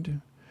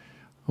died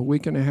a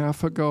week and a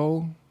half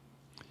ago.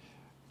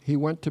 He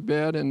went to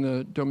bed in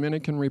the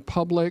Dominican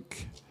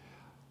Republic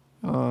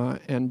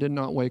and did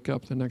not wake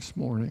up the next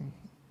morning.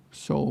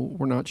 So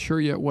we're not sure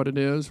yet what it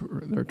is.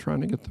 They're trying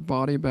to get the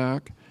body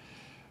back.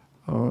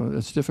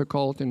 It's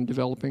difficult in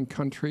developing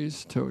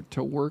countries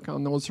to work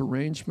on those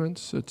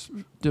arrangements. It's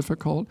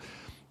difficult.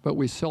 But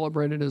we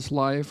celebrated his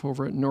life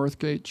over at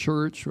Northgate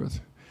Church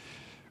with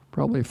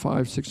probably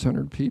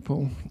 500-600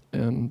 people,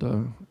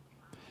 and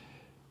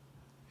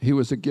he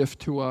was a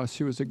gift to us.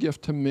 He was a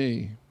gift to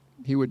me.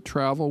 He would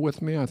travel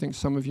with me. I think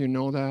some of you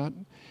know that.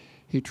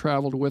 He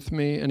traveled with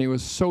me, and he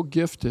was so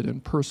gifted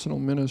in personal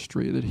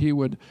ministry that he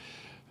would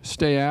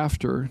stay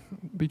after.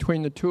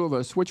 Between the two of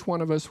us, which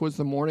one of us was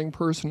the morning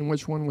person and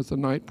which one was the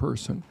night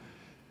person?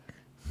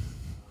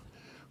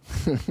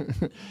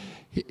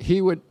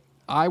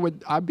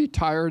 I'd be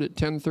tired at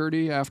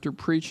 10:30 after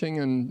preaching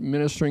and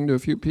ministering to a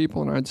few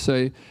people, and I'd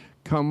say,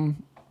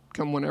 come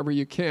whenever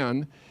you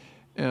can,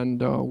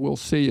 and we'll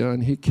see you.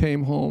 And he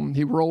came home.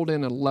 He rolled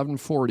in at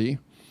 11:40,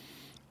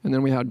 and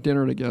then we had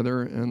dinner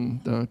together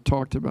and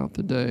talked about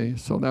the day.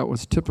 So that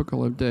was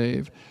typical of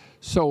Dave.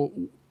 So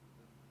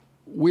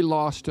we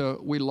lost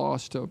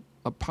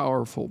a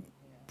powerful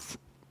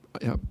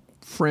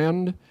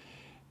friend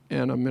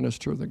and a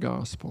minister of the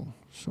gospel.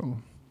 So.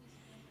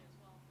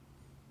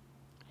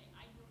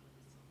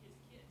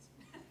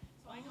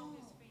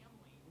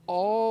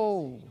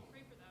 Oh.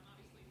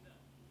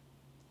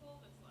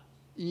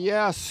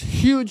 Yes,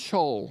 huge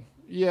hole.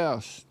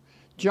 Yes.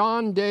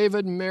 John,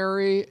 David,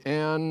 Mary,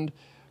 and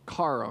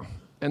Cara.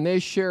 And they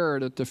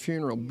shared at the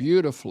funeral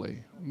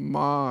beautifully.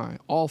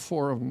 All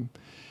four of them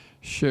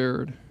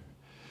shared.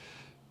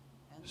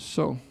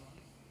 So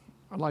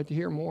I'd like to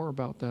hear more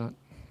about that.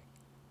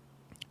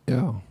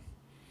 Yeah.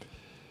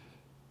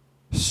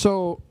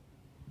 So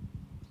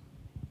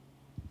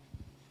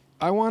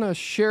I want to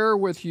share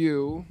with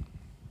you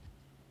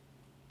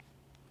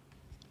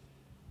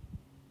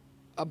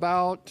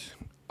about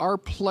our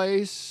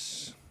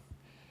place.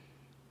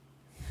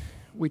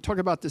 We talk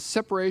about the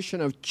separation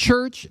of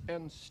church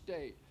and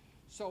state.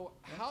 So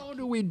how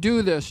do we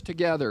do this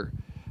together?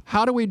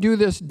 How do we do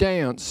this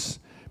dance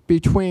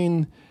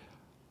between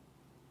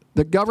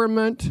the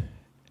government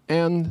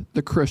and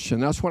the Christian?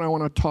 That's what I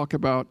want to talk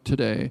about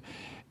today.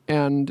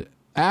 And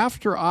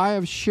after I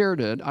have shared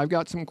it, I've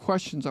got some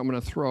questions I'm going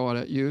to throw out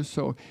at you.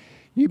 So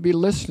you be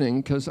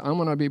listening, because I'm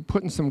going to be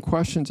putting some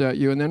questions at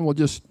you, and then we'll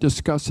just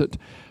discuss it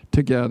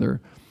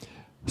together.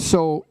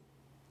 So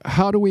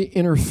how do we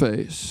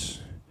interface?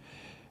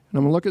 And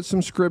I'm going to look at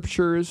some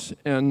scriptures,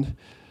 and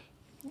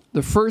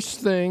the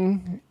first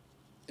thing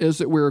is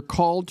that we're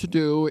called to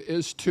do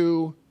is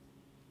to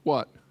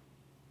what?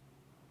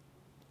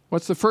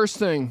 What's the first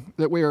thing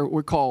that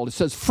we're called? It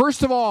says,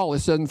 first of all, it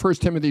says in 1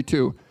 Timothy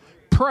 2,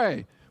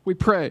 pray. We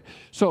pray.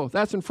 So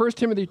that's in 1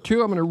 Timothy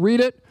 2. I'm going to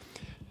read it.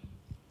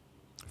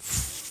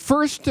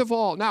 First of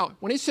all. Now,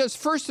 when he says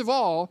first of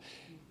all,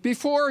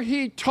 before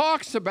he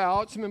talks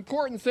about some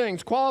important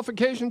things,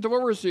 qualifications of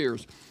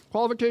overseers,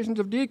 qualifications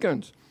of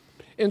deacons,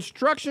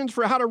 instructions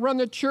for how to run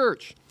the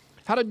church,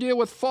 how to deal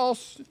with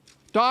false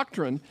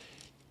doctrine,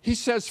 he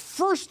says,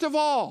 first of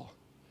all.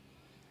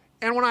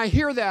 And when I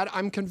hear that,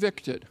 I'm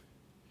convicted.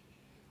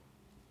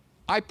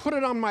 I put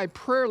it on my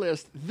prayer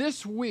list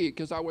this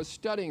week as I was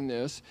studying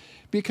this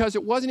because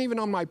it wasn't even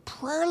on my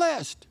prayer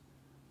list.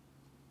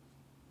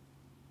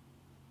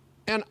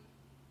 And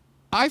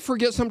I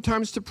forget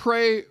sometimes to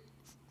pray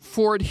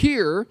for it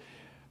here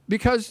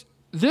because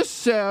this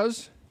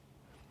says,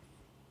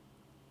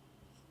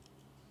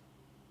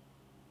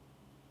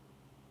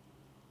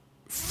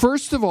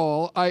 first of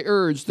all, I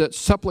urge that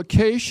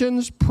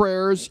supplications,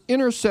 prayers,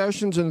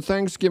 intercessions, and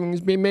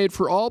thanksgivings be made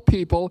for all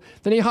people.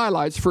 Then he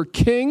highlights for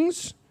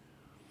kings,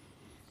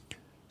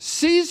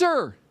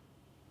 Caesar,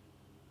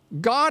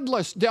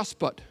 godless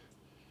despot.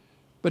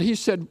 But he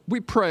said, we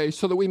pray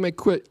so that we may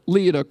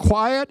lead a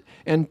quiet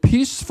and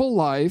peaceful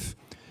life,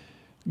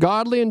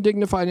 godly and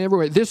dignified in every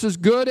way. This is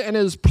good and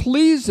is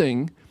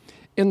pleasing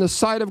in the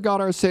sight of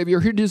God our Savior,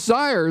 who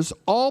desires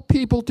all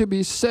people to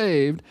be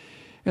saved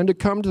and to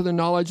come to the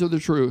knowledge of the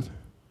truth.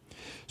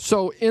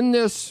 So in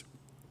this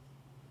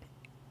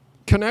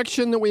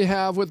connection that we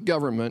have with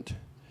government,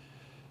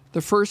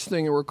 the first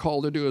thing that we're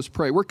called to do is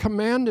pray. We're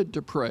commanded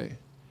to pray.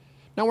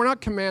 Now, we're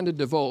not commanded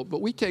to vote,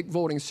 but we take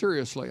voting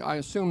seriously. I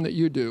assume that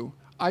you do.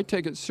 I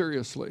take it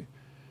seriously.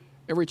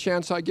 Every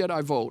chance I get,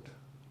 I vote.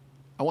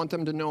 I want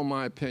them to know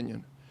my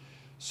opinion.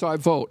 So I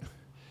vote.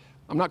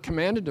 I'm not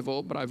commanded to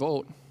vote, but I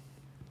vote.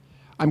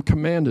 I'm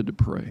commanded to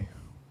pray.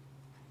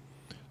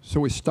 So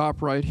we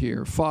stop right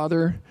here.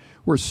 Father,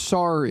 we're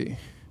sorry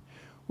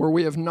where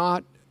we have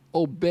not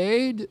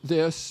obeyed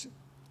this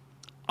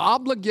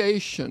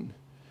obligation,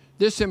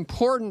 this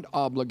important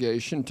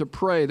obligation to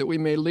pray that we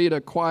may lead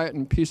a quiet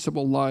and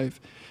peaceable life.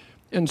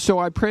 And so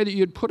I pray that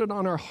you'd put it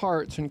on our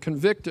hearts and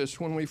convict us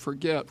when we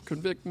forget.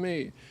 Convict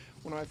me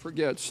when I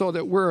forget, so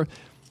that we're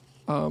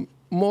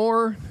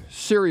more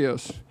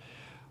serious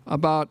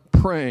about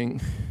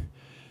praying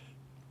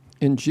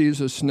in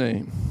Jesus'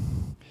 name.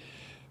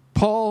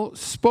 Paul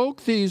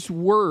spoke these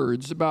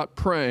words about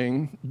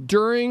praying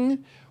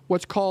during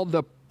what's called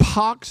the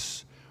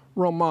Pax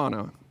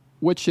Romana,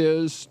 which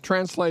is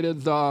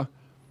translated the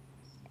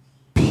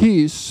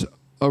Peace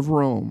of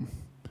Rome,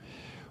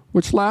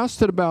 which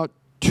lasted about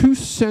 2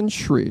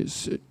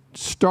 centuries. It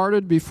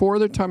started before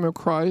the time of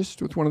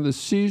Christ with one of the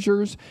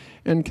Caesars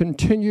and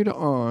continued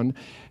on,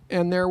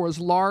 and there was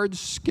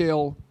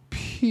large-scale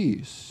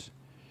peace.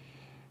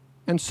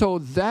 And so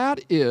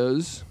that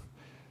is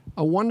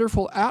a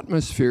wonderful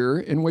atmosphere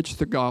in which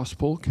the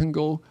gospel can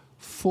go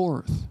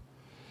forth.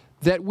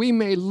 That we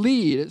may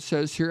lead, it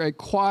says here, a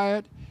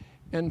quiet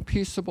and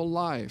peaceable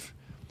life.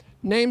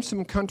 Name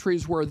some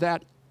countries where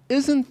that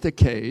isn't the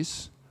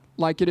case,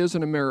 like it is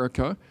in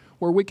America,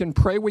 where we can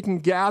pray, we can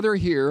gather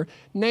here.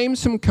 Name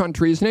some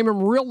countries, name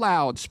them real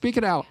loud, speak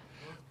it out.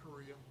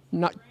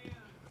 North Korea.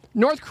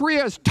 North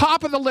Korea is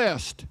top of the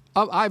list.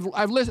 I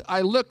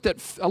looked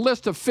at a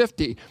list of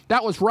 50.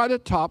 That was right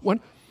at the top.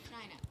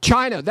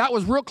 China, that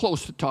was real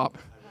close to the top.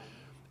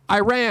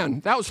 Iran,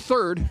 that was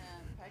third.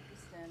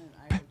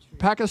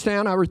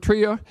 Pakistan,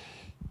 Eritrea.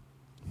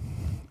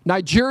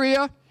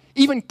 Nigeria,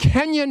 even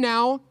Kenya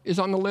now is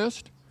on the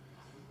list.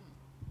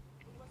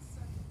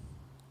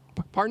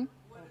 Pardon?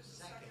 I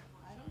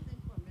don't think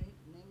we're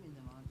naming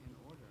them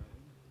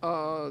in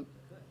order.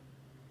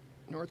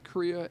 North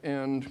Korea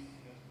and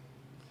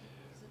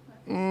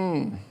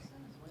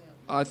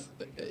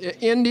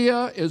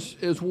India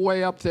is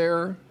way up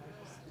there.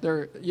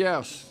 They're,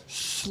 yes,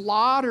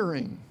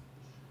 slaughtering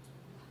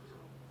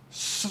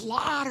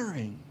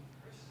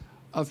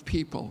of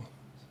people.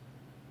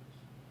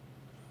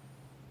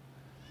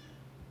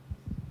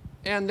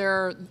 And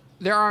there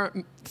are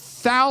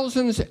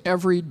thousands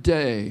every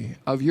day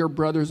of your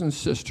brothers and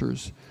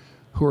sisters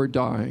who are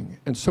dying.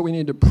 And so we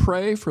need to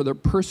pray for the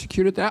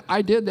persecuted.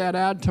 I did that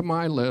add to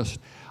my list.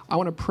 I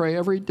want to pray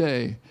every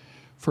day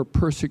for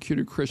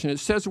persecuted Christians.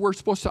 It says we're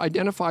supposed to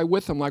identify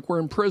with them like we're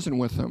in prison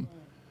with them.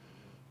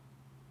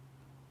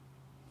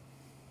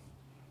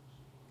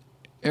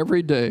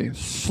 Every day,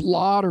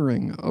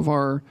 slaughtering of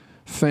our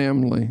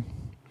family.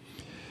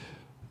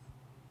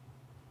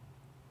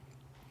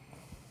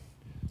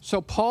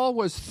 So Paul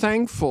was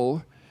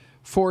thankful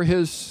for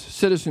his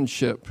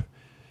citizenship.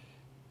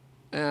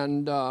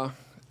 And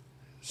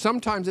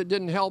sometimes it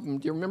didn't help him.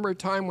 Do you remember a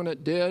time when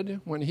it did?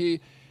 When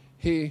he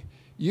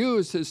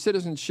used his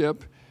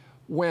citizenship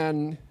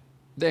when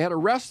they had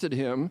arrested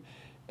him,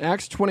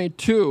 Acts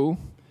 22,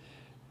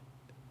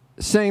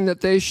 saying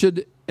that they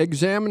should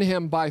examine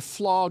him by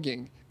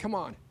flogging. Come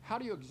on, how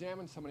do you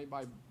examine somebody?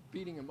 By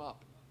beating him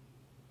up.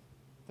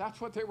 That's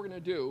what they were going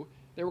to do.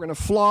 They were going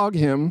to flog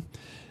him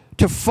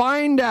to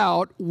find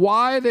out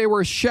why they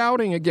were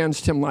shouting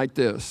against him like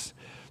this.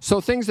 So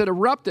things had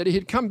erupted.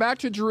 He'd come back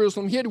to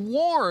Jerusalem. He had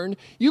warned,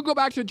 you go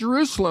back to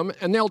Jerusalem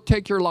and they'll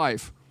take your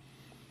life.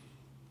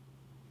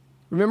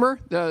 Remember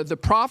the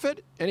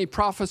prophet? And he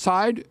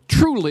prophesied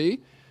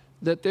truly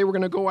that they were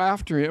going to go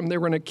after him. They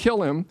were going to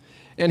kill him.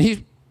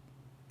 And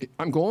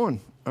I'm going.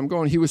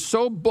 He was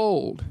so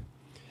bold.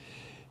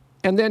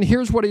 And then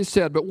here's what he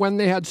said. But when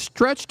they had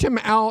stretched him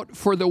out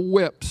for the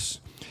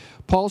whips,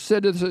 Paul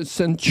said to the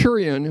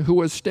centurion who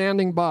was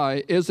standing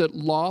by, is it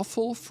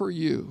lawful for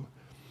you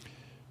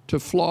to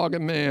flog a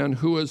man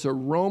who is a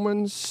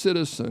Roman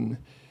citizen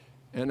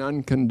and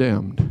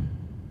uncondemned?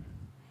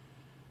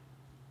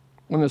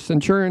 When the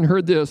centurion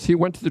heard this, he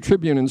went to the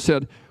tribune and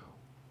said,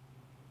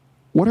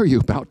 what are you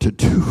about to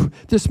do?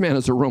 This man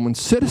is a Roman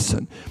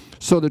citizen.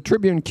 So the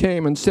tribune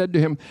came and said to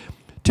him,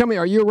 tell me,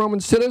 are you a Roman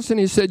citizen?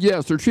 He said,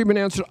 yes. The tribune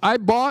answered, I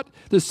bought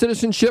the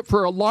citizenship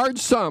for a large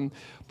sum.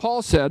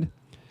 Paul said,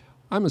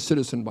 I'm a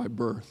citizen by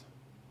birth.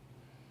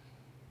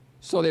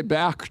 So they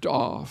backed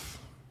off,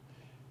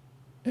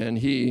 and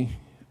he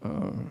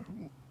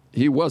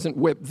wasn't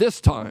whipped this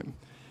time.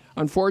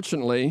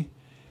 Unfortunately,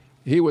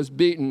 he was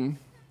beaten.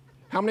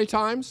 How many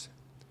times?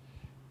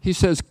 He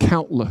says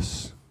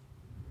countless.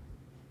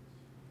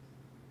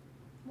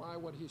 Why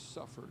what he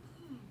suffered.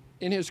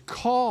 In his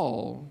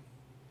call,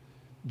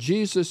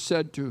 Jesus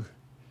said to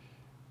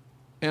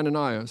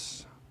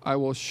Ananias, I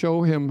will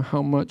show him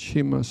how much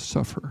he must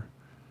suffer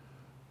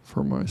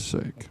for my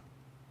sake.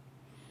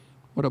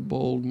 What a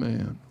bold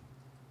man.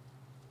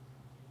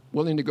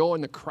 Willing to go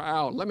in the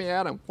crowd. Let me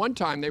at him. One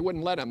time they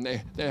wouldn't let him.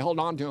 They held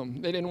on to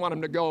him. They didn't want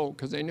him to go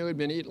because they knew he'd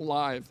been eaten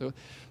alive.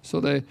 So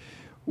they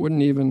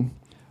wouldn't even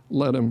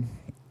let him.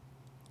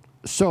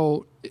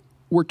 So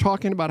we're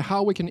talking about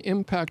how we can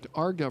impact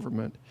our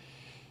government.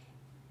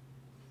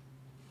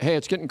 Hey,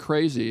 it's getting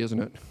crazy, isn't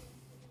it?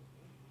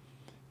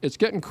 It's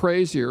getting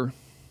crazier.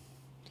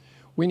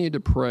 We need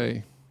to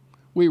pray.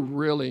 We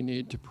really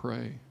need to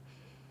pray.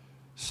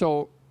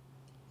 So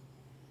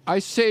I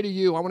say to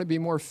you, I want to be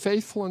more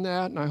faithful in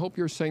that, and I hope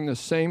you're saying the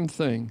same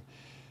thing,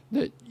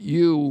 that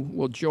you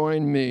will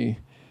join me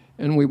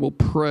and we will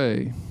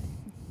pray.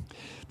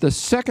 The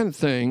second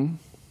thing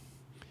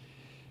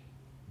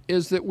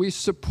is that we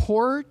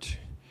support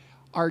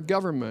our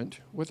government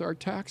with our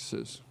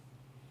taxes.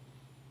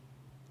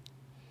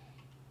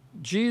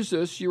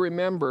 Jesus, you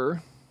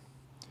remember,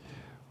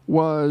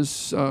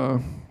 was,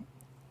 and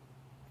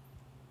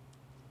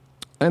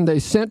they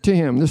sent to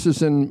him, this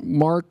is in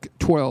Mark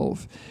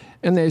 12,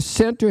 and they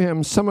sent to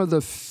him some of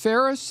the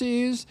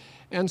Pharisees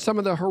and some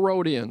of the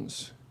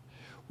Herodians.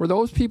 Were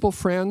those people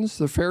friends,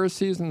 the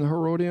Pharisees and the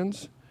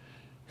Herodians?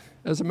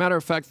 As a matter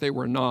of fact, they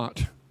were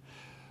not.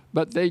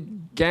 But they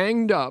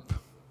ganged up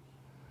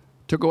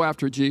to go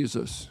after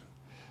Jesus.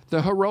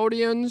 The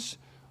Herodians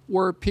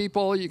were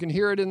people, you can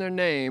hear it in their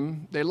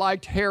name, they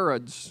liked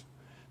Herods.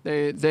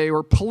 They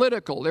were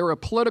political. They were a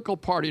political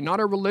party, not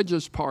a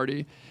religious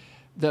party,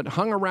 that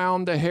hung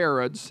around the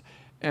Herods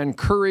and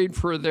curried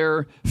for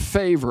their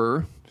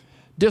favor,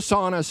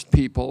 dishonest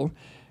people.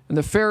 And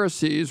the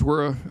Pharisees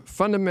were a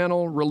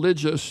fundamental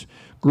religious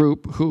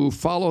group who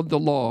followed the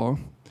law,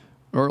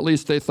 or at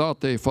least they thought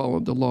they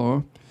followed the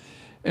law.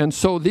 And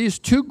so these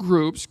two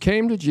groups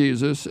came to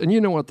Jesus, and you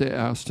know what they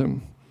asked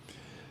him.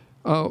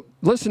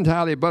 Listen to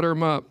how they butter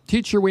him up.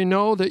 Teacher, we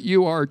know that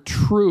you are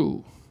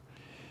true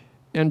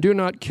and do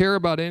not care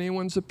about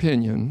anyone's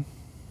opinion,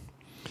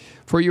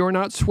 for you are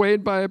not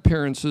swayed by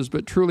appearances,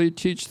 but truly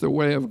teach the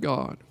way of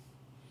God.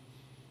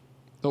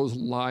 Those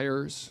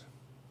liars.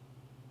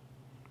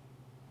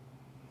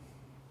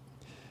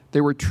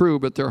 They were true,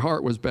 but their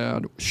heart was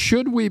bad.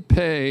 Should we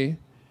pay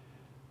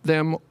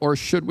them or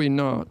should we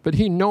not? But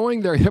he,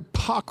 knowing their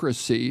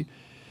hypocrisy,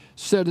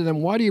 said to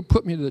them, why do you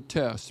put me to the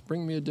test?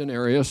 Bring me a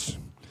denarius.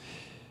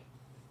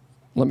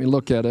 Let me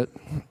look at it.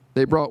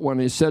 They brought one.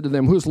 He said to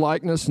them, whose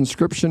likeness,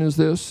 inscription is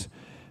this?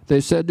 They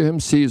said to him,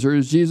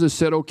 Caesar's. Jesus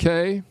said,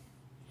 okay,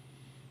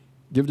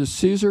 give to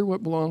Caesar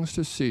what belongs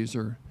to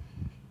Caesar,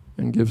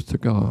 and give to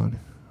God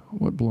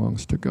what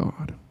belongs to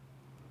God.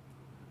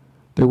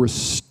 They were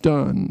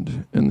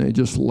stunned, and they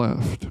just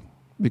left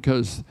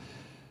because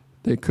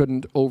they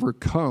couldn't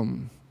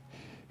overcome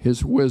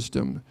his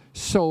wisdom.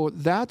 So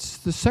that's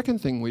the second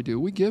thing we do.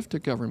 We give to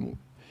government,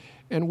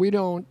 and we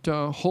don't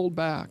hold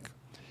back.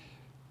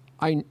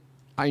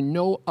 I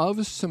know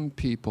of some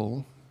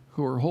people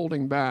who are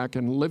holding back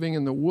and living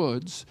in the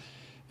woods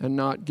and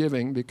not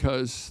giving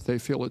because they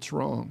feel it's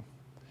wrong.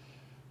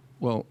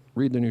 Well,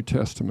 read the New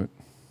Testament.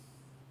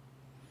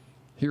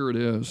 Here it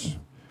is.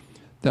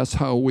 That's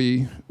how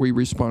we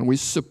respond. We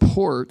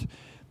support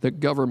the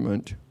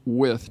government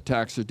with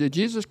taxes. Did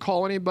Jesus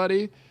call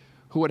anybody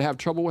who would have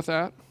trouble with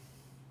that?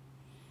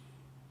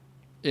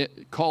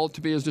 It called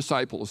to be his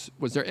disciples.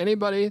 Was there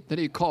anybody that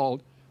he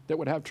called that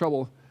would have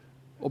trouble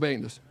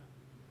obeying this?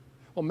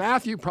 Well,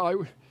 Matthew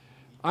probably,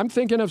 I'm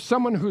thinking of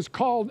someone who's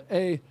called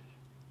a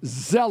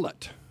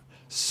zealot.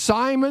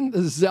 Simon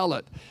the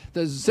zealot.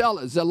 The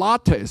zealot,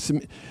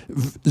 zelotes,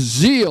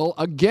 zeal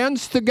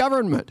against the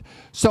government.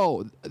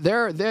 So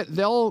they're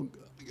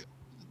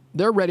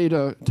ready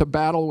to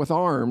battle with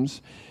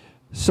arms.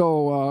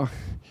 So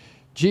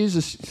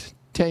Jesus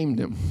tamed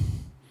him.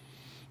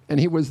 And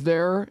he was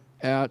there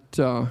at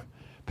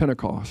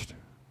Pentecost.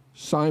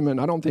 Simon,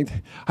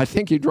 I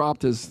think he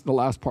dropped the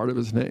last part of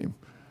his name.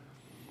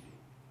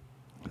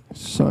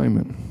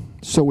 Simon.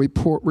 So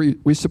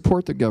we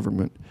support the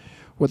government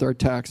with our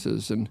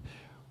taxes, and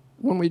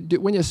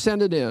when you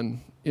send it in,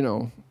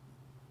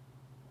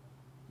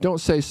 don't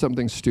say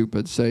something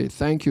stupid. Say,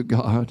 thank you,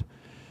 God,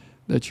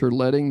 that you're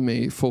letting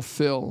me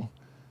fulfill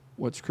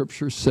what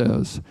Scripture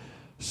says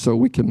so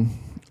we can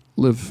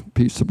live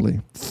peaceably.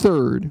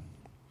 Third,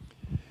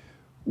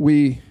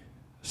 we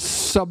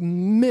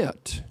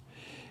submit.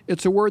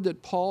 It's a word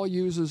that Paul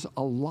uses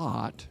a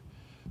lot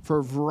for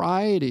a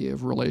variety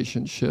of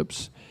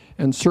relationships,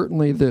 and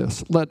certainly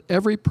this. Let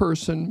every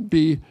person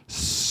be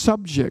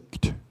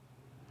subject.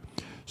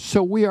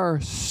 So we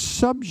are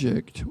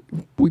subject.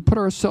 We put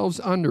ourselves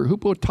under.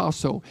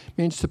 Hupotasso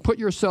means to put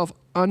yourself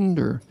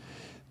under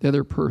the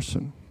other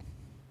person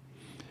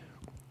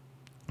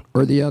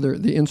or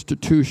the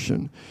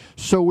institution.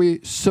 So we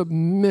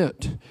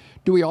submit.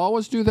 Do we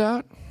always do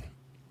that?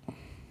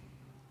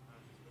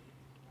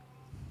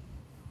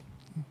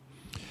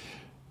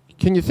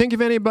 Can you think of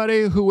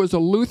anybody who was a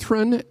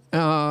Lutheran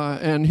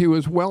and he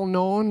was well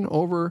known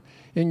over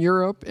in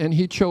Europe and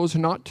he chose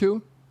not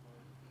to?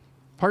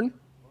 Pardon?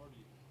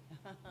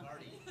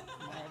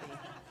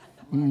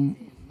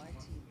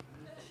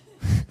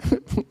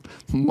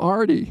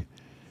 Marty.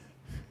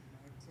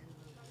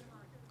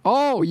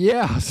 Oh,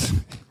 yes.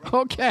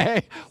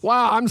 Okay.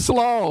 Wow, I'm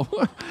slow.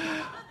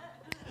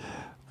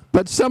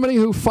 But somebody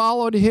who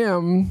followed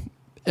him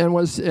and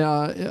was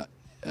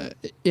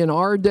in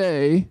our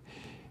day,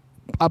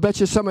 I'll bet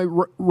you somebody,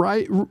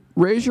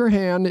 raise your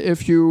hand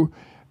if you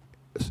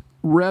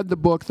read the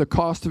book, The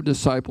Cost of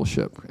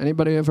Discipleship.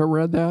 Anybody ever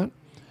read that?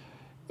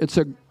 It's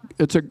a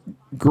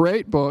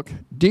great book.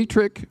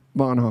 Dietrich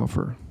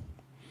Bonhoeffer.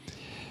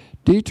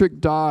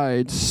 Dietrich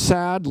died,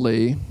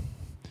 sadly,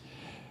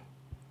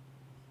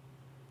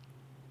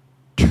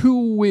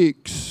 2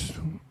 weeks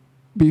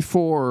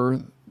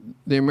before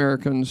the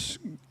Americans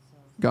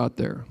got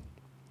there.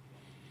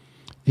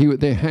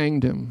 They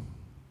hanged him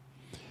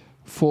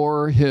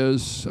for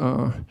his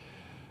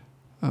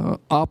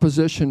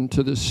opposition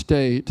to the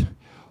state,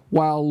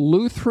 while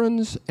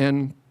Lutherans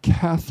and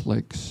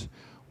Catholics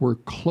were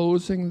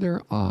closing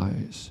their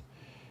eyes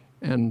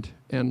and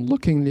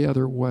looking the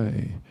other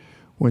way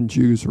when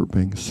Jews were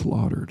being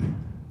slaughtered.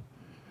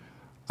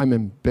 I'm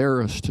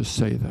embarrassed to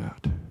say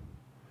that.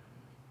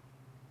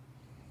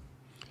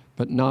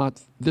 But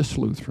not this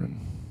Lutheran.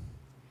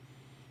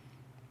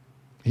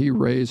 He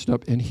raised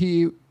up, and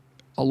he,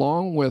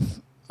 along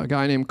with a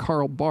guy named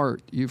Karl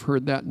Barth, you've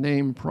heard that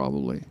name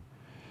probably,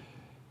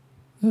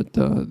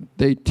 that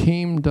they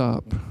teamed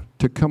up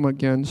to come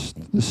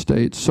against the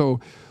state.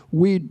 So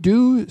we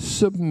do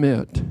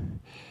submit.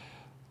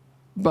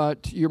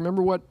 But you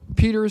remember what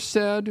Peter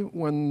said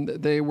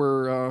when they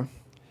were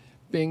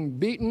being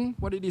beaten?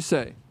 What did he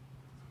say?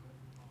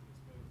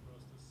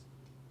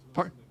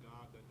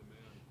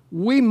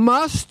 We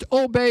must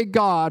obey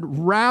God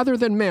rather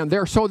than man.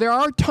 So there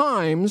are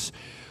times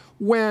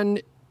when,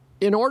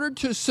 in order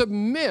to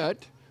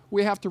submit,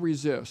 we have to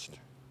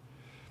resist.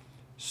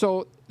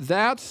 So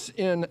that's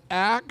in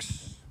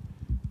Acts.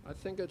 I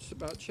think it's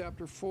about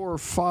chapter 4 or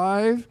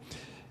 5.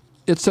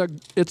 It's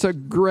a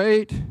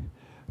great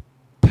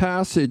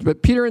passage.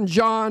 But Peter and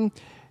John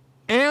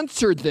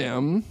answered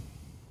them,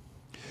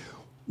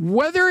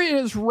 whether it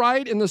is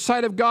right in the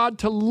sight of God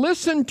to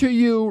listen to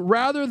you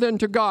rather than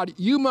to God,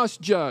 you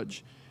must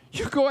judge.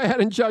 You go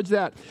ahead and judge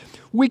that.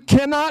 We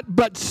cannot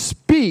but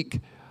speak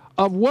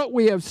of what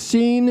we have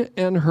seen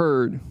and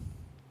heard.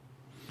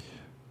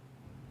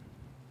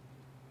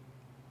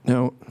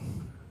 Now,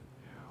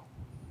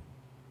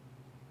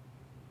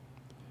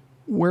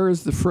 where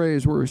is the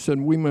phrase where he said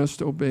we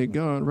must obey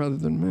God rather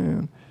than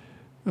man?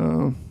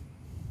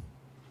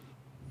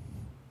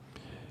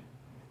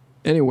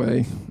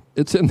 Anyway,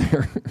 it's in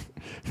there.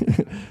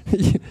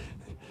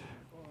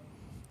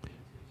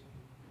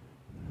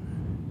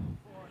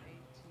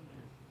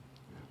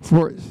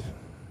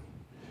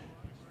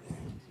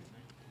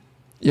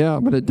 Yeah,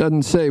 but it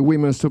doesn't say we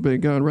must obey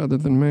God rather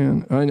than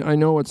man. I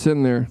know it's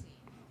in there.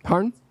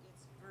 Pardon? It's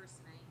verse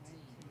 19.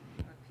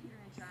 But Peter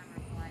and John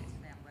replied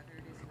to them, whether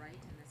it is right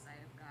in the sight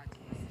of God to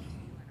listen to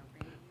you and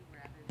obey you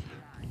rather than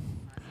God, you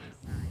must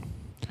decide.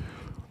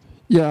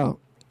 Yeah.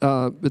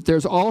 But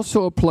there's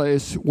also a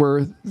place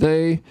where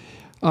they,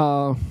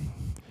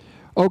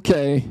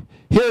 okay,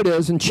 here it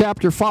is in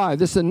chapter 5.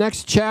 This is the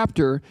next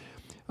chapter,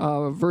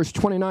 verse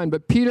 29.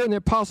 But Peter and the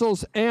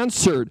apostles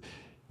answered.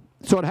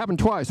 So it happened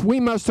twice. We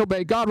must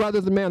obey God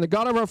rather than man. The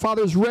God of our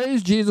fathers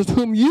raised Jesus,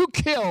 whom you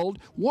killed.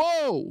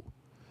 Whoa!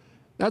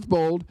 That's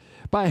bold.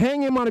 By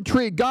hanging him on a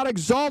tree, God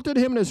exalted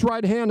him in his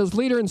right hand as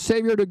leader and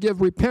savior to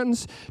give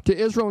repentance to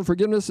Israel and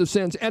forgiveness of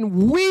sins.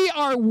 And we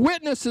are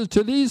witnesses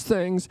to these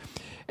things,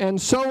 and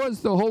so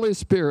is the Holy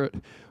Spirit,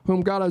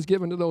 whom God has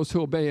given to those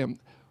who obey him.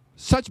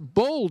 Such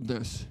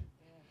boldness.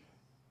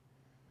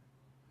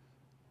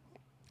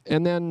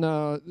 And then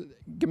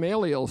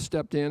Gamaliel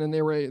stepped in, and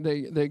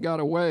they got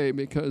away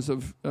because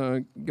of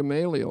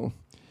Gamaliel.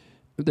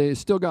 They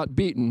still got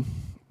beaten,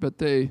 but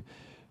they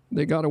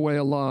got away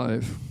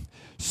alive.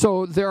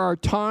 So there are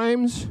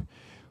times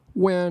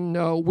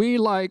when we,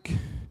 like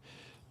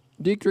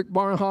Dietrich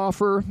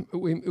Bonhoeffer,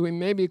 we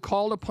may be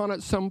called upon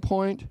at some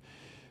point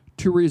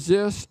to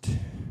resist.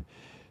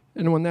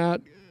 And when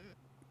that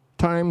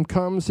time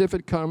comes, if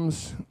it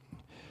comes,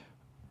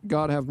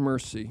 God have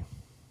mercy.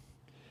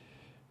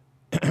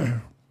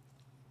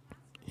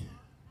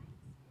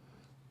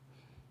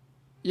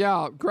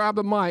 Yeah, grab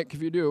the mic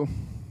if you do.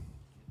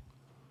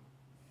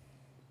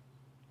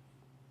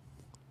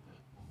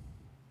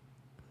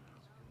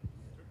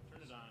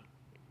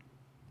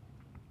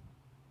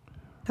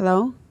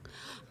 Hello?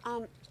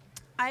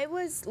 I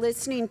was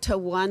listening to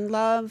One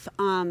Love,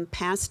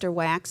 Pastor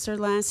Waxer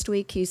last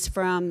week. He's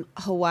from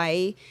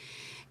Hawaii.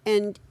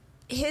 And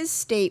his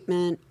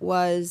statement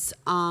was,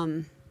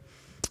 I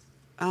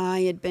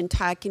had been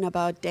talking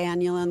about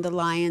Daniel and the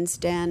lion's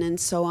den and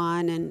so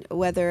on, and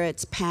whether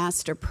it's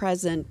past or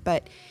present.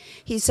 But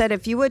he said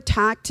if you would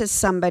talk to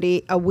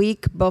somebody a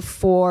week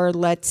before,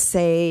 let's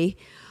say,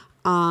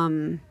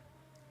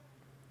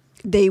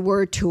 they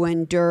were to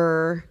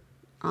endure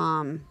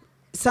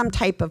some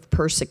type of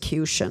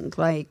persecution,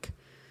 like,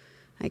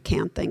 I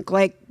can't think,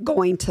 like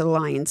going to the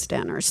lion's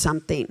den or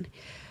something,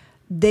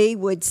 they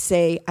would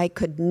say, I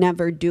could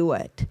never do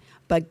it.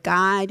 But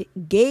God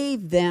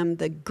gave them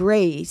the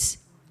grace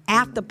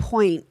at the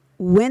point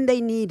when they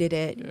needed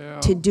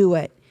it to do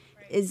it.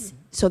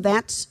 So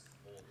that's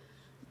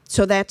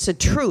a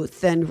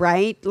truth then,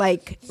 right?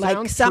 Like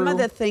some of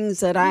the things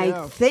that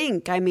I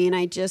think, I mean,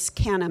 I just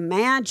can't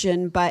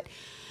imagine, but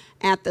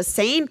at the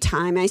same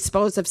time, I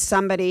suppose if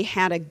somebody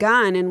had a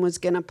gun and was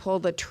going to pull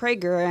the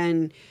trigger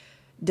and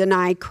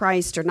deny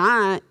Christ or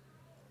not,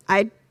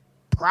 I'd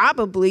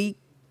probably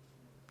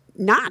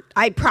not.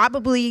 I'd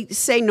probably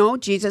say, no,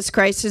 Jesus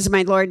Christ is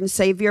my Lord and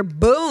Savior.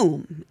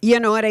 Boom.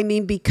 You know what I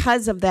mean?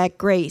 Because of that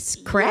grace,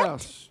 correct?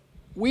 Yes.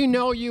 We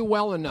know you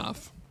well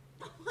enough.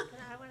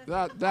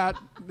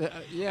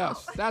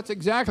 Yes, that's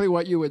exactly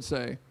what you would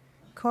say.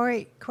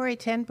 Corrie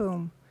ten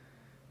Boom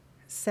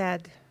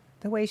said,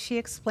 the way she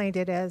explained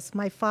it is,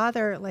 my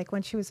father, like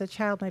when she was a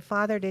child, my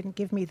father didn't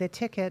give me the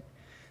ticket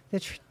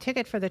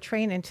for the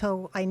train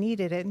until I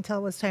needed it, until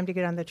it was time to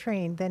get on the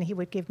train. Then he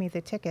would give me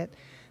the ticket.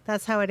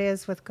 That's how it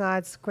is with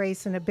God's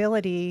grace and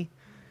ability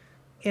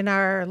in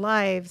our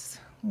lives.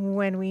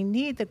 When we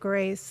need the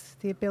grace,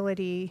 the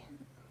ability,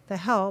 the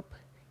help,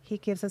 he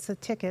gives us a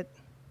ticket.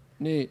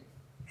 Neat.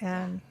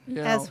 And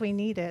as we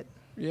need it.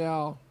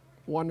 Yeah,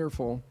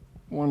 wonderful,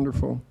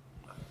 wonderful.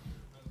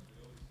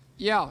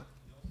 Yeah.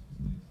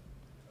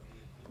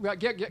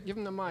 Give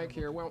him the mic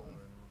here. Well,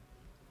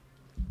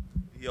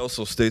 he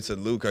also states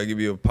in Luke, I give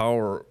you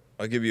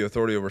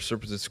authority over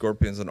serpents and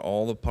scorpions and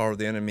all the power of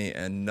the enemy,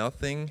 and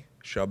nothing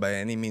shall by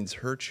any means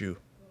hurt you.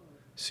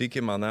 Seek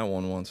him on that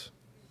one once.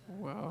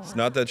 Wow. It's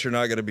not that you're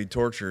not going to be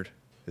tortured.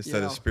 It's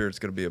that his spirit's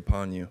going to be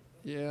upon you.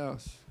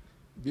 Yes.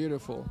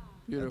 Beautiful.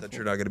 Beautiful. Not that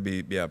you're not going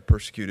to be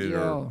persecuted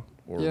or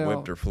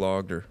whipped or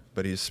flogged,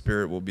 but his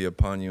spirit will be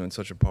upon you in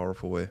such a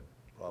powerful way.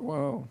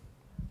 Wow.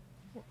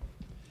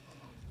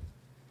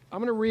 I'm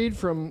going to read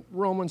from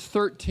Romans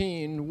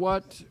 13.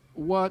 What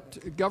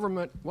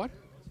government, what?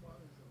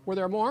 Were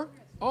there more?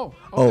 Oh,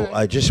 okay.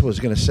 I just was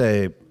going to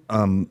say,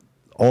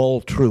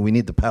 all true. We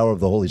need the power of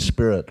the Holy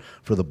Spirit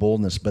for the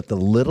boldness, but the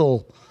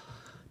little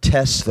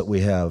tests that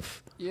we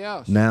have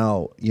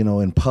now,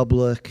 in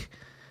public,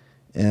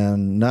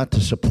 and not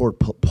to support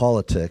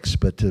politics,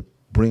 but to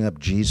bring up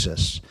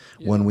Jesus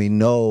when we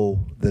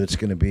know that it's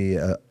going to be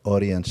an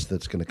audience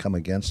that's going to come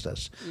against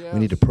us. We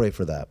need to pray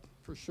for that.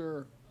 For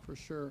sure, for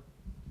sure.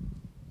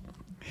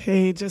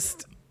 Hey,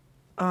 just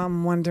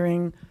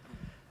wondering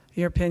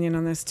your opinion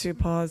on this too,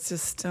 Paul. It's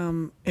just,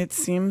 it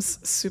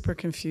seems super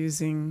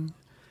confusing.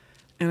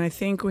 And I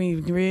think we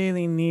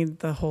really need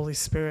the Holy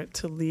Spirit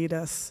to lead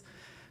us,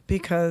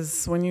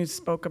 because when you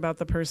spoke about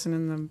the person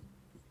in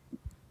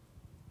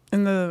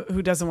the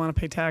who doesn't want to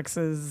pay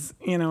taxes,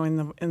 in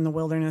the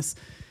wilderness,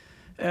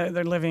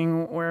 they're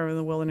living wherever in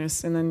the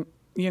wilderness, and then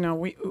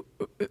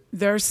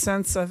their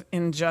sense of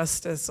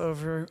injustice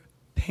over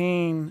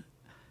paying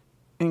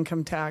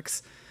income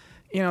tax,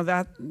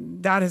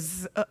 that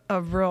is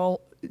a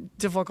real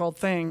difficult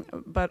thing.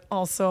 But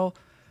also,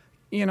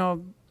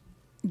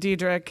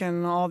 Diedrich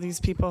and all these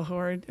people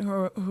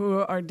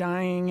who are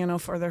dying,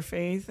 for their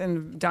faith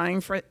and dying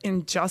for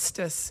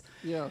injustice.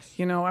 Yes.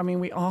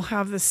 We all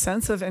have this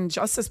sense of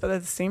injustice, but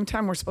at the same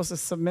time, we're supposed to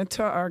submit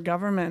to our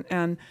government.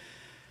 And,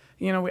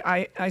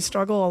 I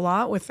struggle a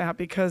lot with that,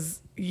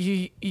 because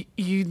the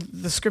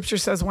scripture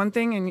says one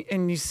thing,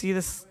 and you see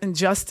this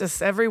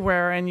injustice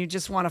everywhere, and you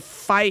just want to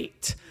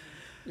fight.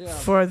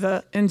 for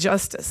the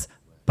injustice.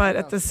 But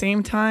at the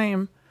same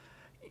time,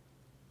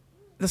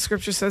 the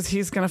scripture says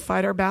he's going to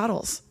fight our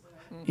battles.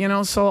 You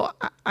know, so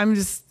I'm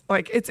just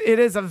like, it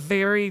is a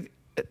very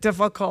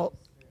difficult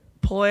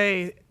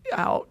play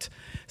out.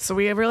 So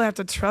we really have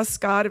to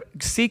trust God,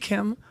 seek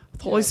him,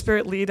 the Holy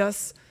Spirit lead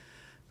us.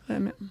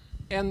 Amen.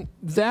 And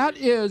that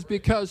is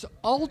because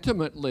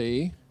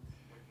ultimately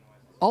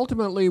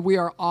we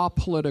are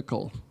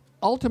apolitical.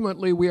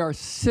 Ultimately, we are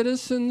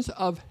citizens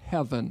of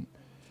heaven.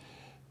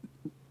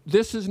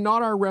 This is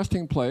not our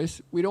resting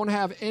place. We don't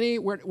have any,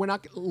 we're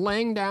not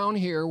laying down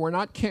here.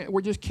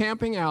 We're just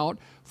camping out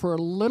for a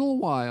little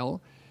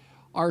while.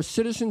 Our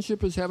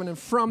citizenship is heaven, and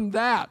from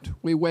that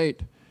we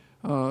wait.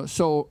 You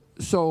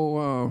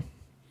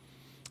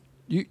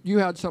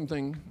had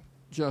something,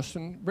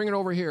 Justin. Bring it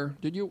over here.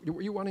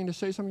 Were you wanting to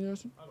say something,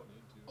 Justin? I don't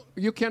need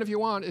to. You can if you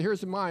want.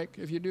 Here's the mic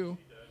if you do.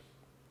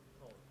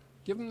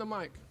 Give him the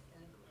mic.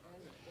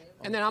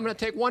 And then I'm going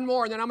to take one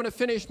more, and then I'm going to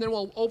finish, and then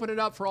we'll open it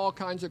up for all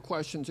kinds of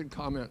questions and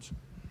comments.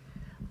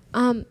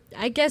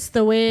 I guess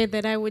the way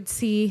that I would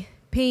see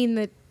paying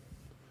the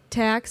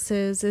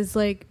taxes is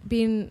like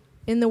being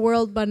in the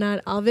world but not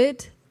of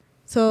it.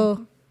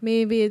 So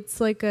maybe it's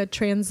like a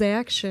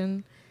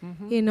transaction,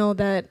 you know,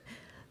 that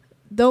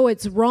though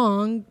it's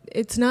wrong,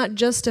 it's not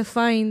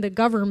justifying the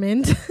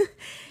government,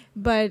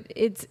 but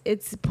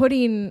it's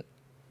putting,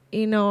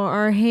 you know,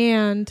 our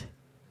hand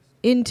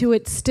into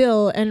it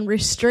still and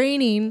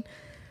restraining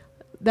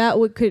that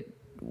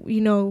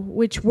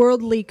which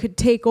worldly could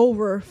take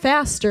over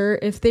faster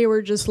if they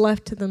were just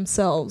left to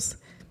themselves.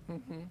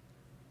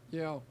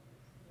 Yeah.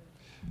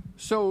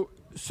 So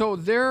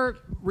they're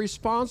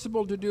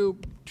responsible to do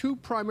two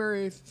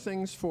primary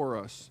things for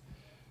us: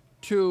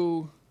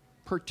 to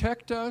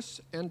protect us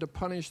and to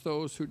punish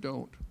those who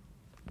don't.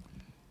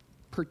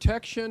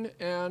 Protection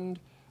and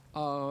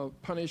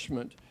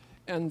punishment.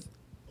 And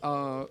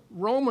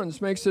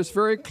Romans makes this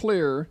very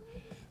clear.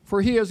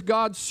 For he is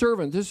God's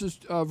servant. This is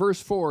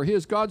verse 4. He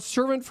is God's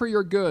servant for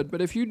your good. But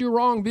if you do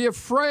wrong, be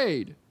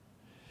afraid.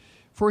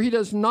 For he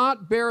does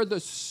not bear the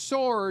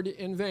sword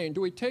in vain.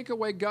 Do we take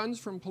away guns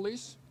from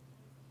police?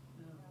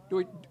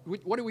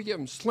 What do we give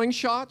them?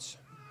 Slingshots?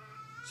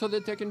 So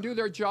that they can do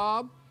their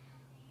job?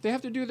 They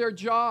have to do their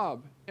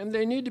job. And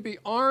they need to be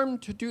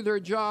armed to do their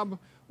job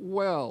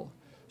well.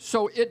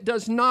 So it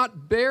does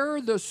not bear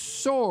the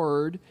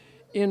sword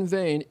in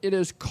vain. It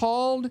is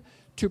called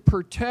to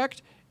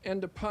protect and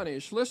to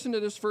punish. Listen to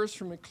this verse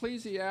from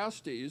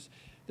Ecclesiastes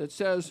that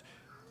says,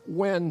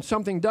 when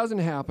something doesn't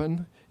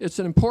happen, it's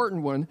an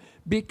important one,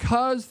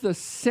 because the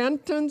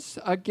sentence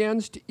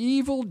against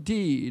evil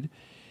deed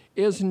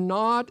is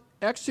not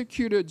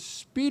executed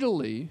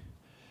speedily,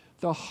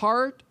 the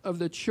heart of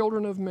the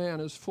children of man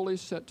is fully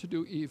set to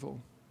do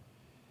evil.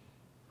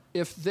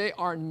 If they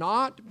are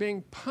not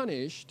being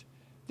punished,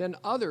 then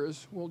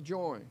others will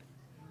join.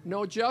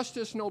 No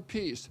justice, no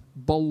peace.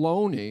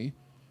 Baloney.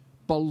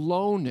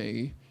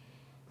 Baloney.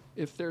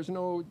 If there's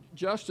no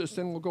justice,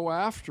 then we'll go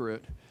after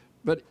it.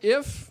 But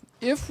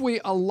if we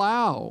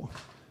allow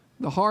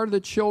the heart of the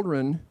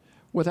children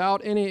without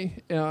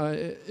any,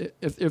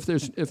 if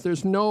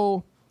there's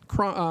no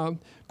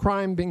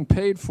crime being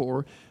paid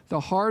for, the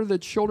heart of the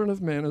children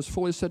of men is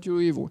fully set to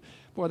evil.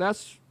 Boy,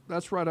 that's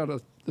right out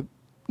of the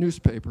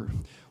newspaper.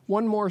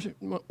 One more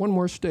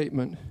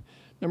statement.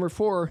 Number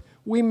 4,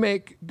 we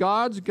make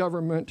God's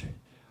government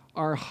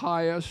our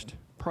highest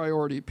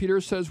priority.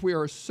 Peter says we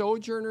are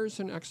sojourners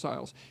and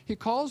exiles. He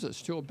calls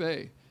us to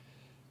obey,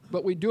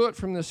 but we do it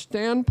from the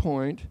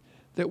standpoint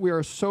that we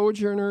are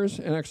sojourners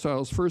and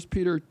exiles. 1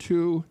 Peter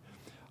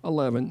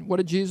 2:11. What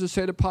did Jesus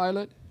say to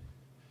Pilate?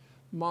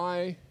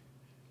 My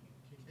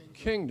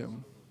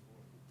kingdom.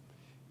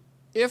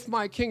 If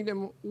my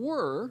kingdom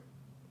were,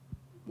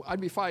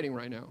 I'd be fighting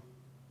right now.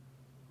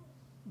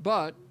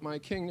 But my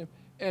kingdom,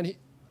 and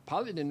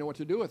Pilate didn't know what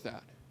to do with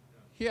that.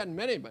 He hadn't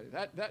met anybody.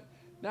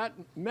 That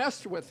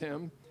messed with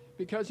him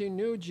because he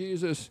knew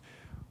Jesus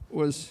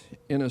was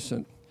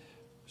innocent.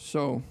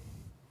 So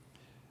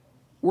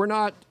we're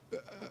not,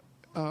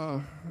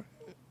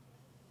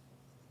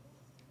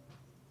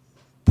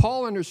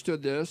 Paul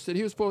understood this, that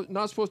he was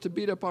not supposed to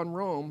beat up on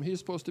Rome, he was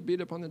supposed to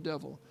beat up on the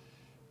devil.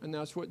 And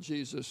that's what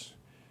Jesus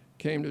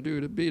came to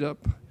do, to beat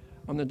up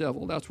on the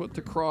devil. That's what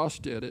the cross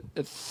did.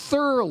 It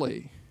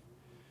thoroughly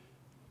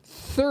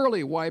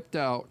wiped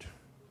out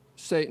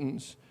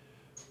Satan's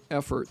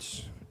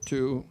efforts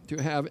to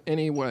have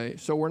any way.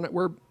 So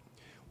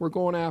we're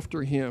going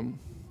after him.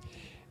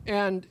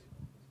 And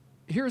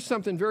here's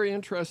something very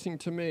interesting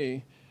to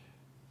me.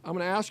 I'm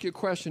going to ask you a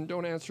question.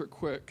 Don't answer it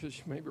quick because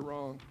you may be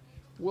wrong.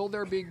 Will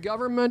there be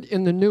government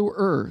in the new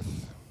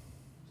earth?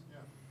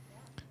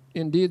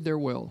 Indeed, there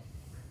will.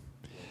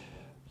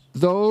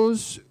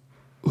 Those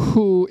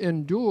who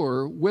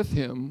endure with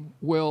him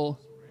will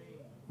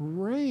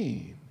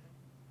reign.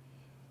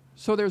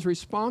 So there's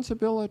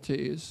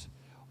responsibilities,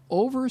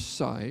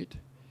 oversight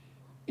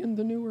in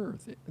the new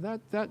earth.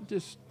 That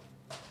just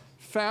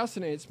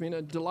fascinates me and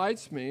it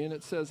delights me, and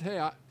it says,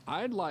 hey,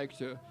 I'd like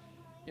to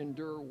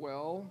endure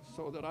well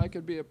so that I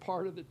could be a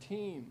part of the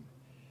team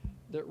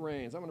that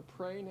reigns. I'm going to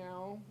pray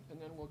now, and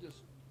then we'll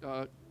just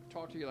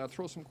talk to you. I'll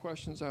throw some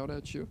questions out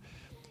at you.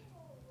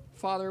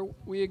 Father,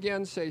 we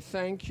again say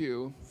thank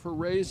you for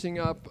raising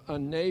up a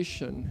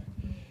nation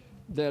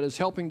that is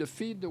helping to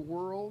feed the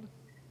world,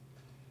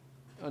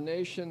 a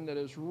nation that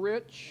is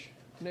rich,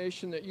 a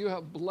nation that you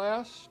have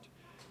blessed.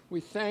 We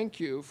thank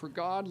you for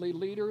godly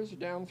leaders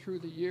down through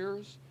the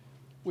years.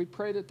 We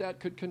pray that that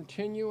could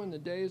continue in the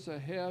days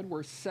ahead.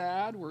 We're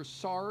sad, we're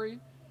sorry.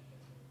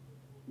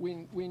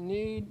 We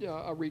need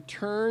a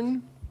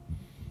return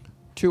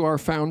to our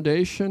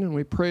foundation, and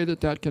we pray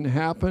that that can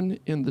happen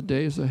in the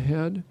days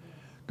ahead.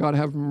 God,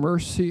 have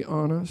mercy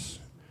on us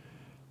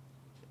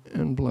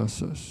and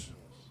bless us.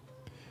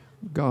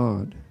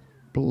 God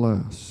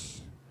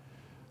bless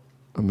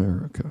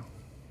America.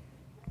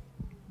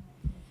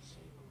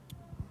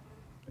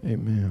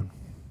 Amen.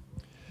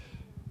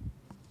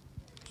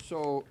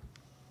 So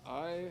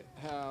I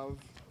have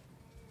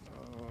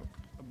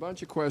a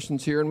bunch of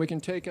questions here, and we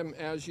can take them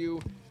as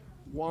you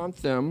want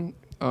them.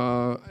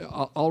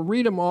 I'll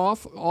read them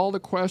off, all the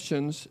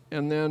questions,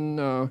 and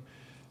then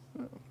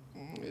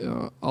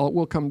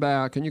we'll come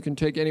back, and you can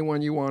take any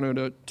one you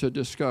wanted to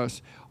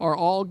discuss. Are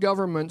all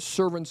governments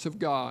servants of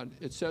God?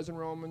 It says in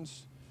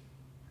Romans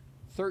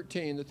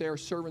 13 that they are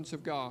servants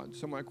of God.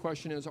 So my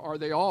question is, are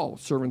they all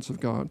servants of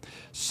God?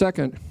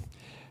 Second,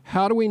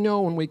 how do we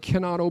know when we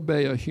cannot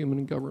obey a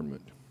human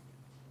government?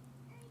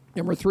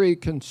 Number three,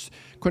 can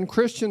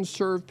Christians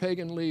serve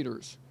pagan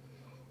leaders?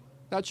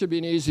 That should be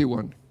an easy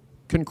one.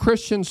 Can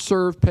Christians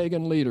serve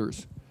pagan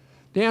leaders?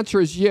 The answer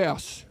is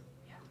yes.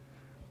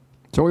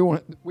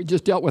 So we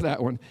just dealt with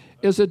that one.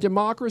 Is a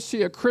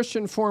democracy a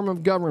Christian form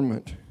of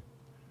government?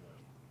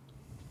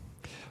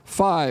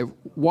 5,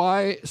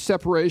 why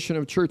separation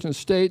of church and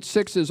state?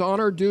 6, is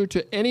honor due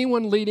to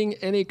anyone leading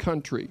any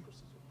country?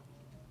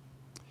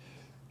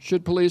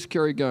 Should police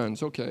carry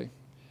guns? Okay.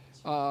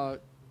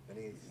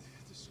 Any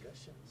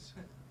discussions?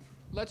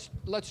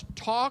 Let's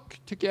talk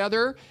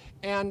together,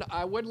 and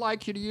I would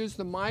like you to use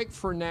the mic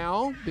for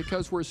now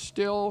because we're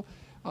still,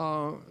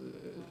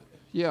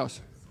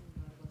 yes.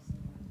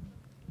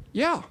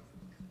 Yeah,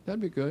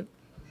 that'd be good.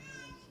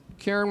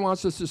 Karen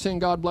wants us to sing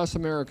 "God Bless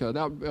America."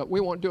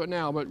 We won't do it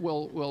now, but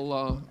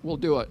we'll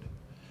do it.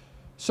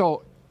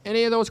 So,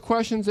 any of those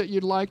questions that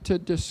you'd like to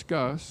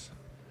discuss?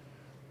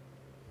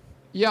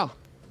 Yeah.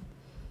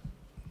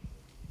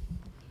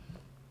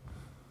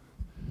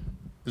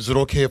 Is it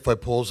okay if I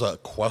pose a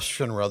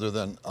question rather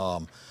than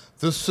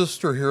this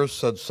sister here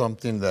said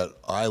something that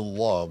I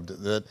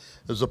loved, that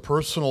is a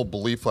personal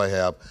belief I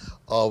have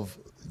of,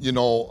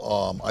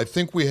 I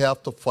think we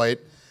have to fight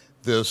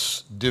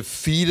this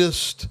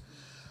defeatist,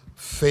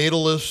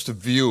 fatalist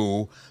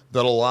view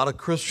that a lot of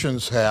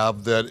Christians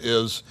have that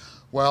is,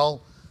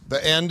 well,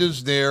 the end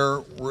is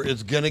there,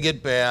 it's going to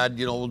get bad,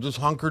 we'll just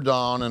hunker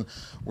down and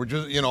we're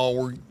just,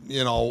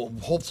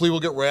 hopefully we'll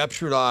get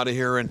raptured out of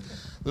here and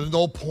there's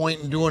no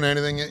point in doing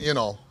anything,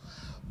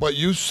 But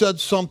you said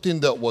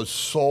something that was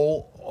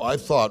so, I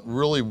thought,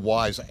 really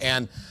wise.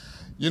 And,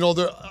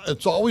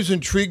 it's always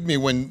intrigued me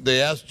when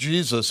they asked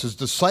Jesus, his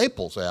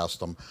disciples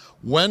asked him,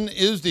 when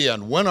is the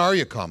end? When are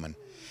you coming?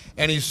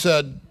 And he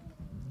said,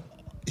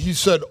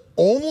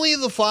 only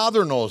the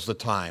Father knows the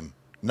time,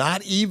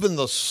 not even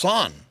the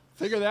Son.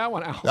 Figure that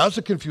one out. That's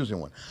a confusing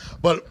one.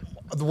 But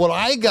what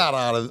I got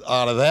out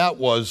of that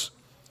was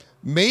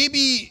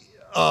maybe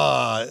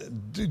God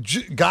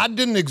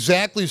didn't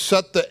exactly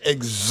set the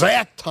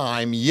exact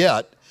time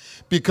yet,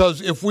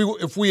 because if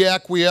we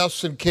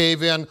acquiesce and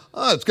cave in,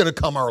 it's going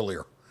to come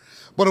earlier.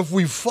 But if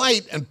we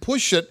fight and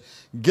push it,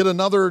 get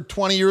another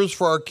 20 years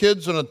for our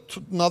kids and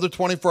another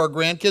 20 for our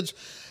grandkids,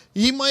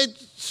 he might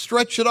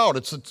stretch it out.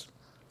 It's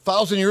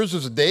 1,000 years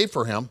is a day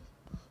for him.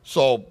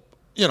 So,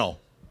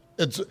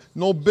 it's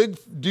no big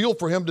deal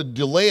for him to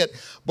delay it.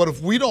 But if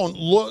we don't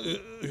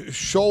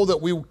show that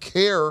we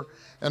care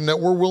and that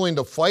we're willing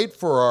to fight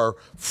for our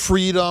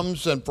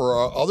freedoms and for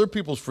our other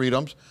people's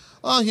freedoms,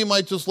 he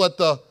might just let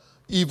the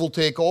evil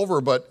take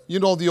over. But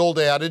the old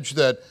adage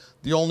that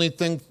the only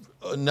thing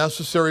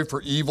necessary for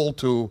evil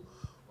to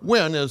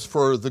win is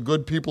for the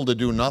good people to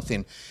do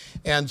nothing.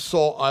 And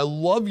so I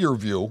love your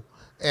view,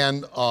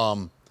 and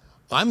I'm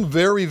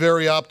very,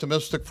 very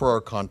optimistic for our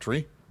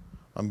country.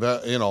 I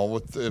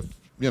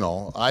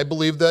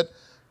believe that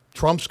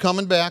Trump's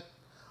coming back.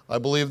 I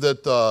believe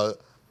that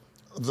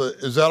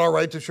is that all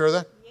right to share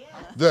that? Yeah.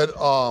 That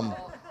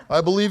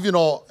I believe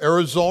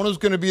Arizona's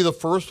going to be the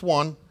first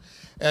one,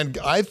 and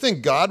I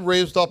think God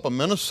raised up a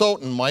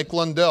Minnesotan, Mike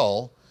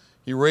Lindell.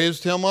 He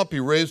raised him up. He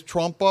raised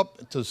Trump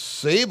up to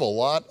save a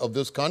lot of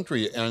this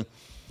country. And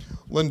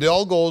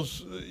Lindell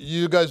goes.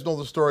 You guys know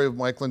the story of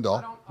Mike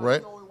Lindell, right? I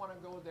don't know we want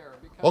to go there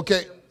because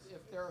okay.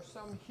 If there are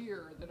some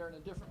here that are in a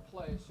different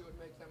place, it would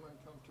make them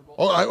uncomfortable.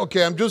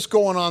 Okay, I'm just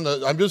going on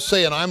I'm just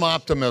saying I'm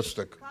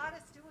optimistic. God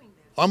is doing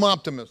this. I'm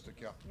optimistic,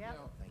 yeah. Yep.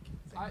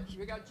 Thank you.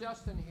 We got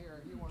Justin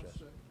here. He wants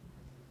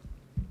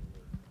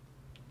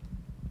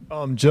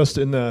to. Just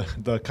in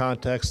the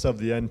context of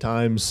the end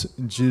times,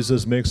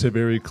 Jesus makes it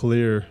very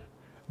clear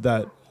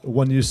that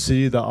when you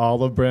see the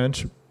olive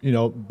branch,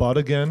 bud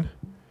again,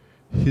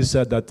 he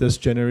said that this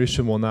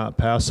generation will not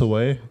pass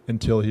away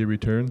until he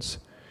returns.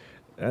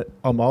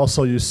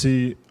 Also, you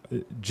see,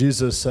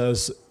 Jesus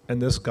says,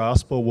 and this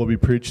gospel will be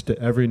preached to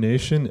every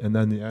nation, and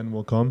then the end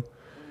will come.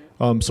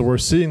 So we're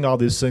seeing all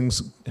these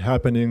things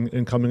happening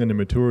and coming into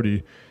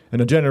maturity.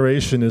 And a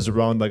generation is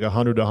around like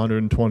 100 to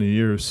 120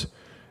 years.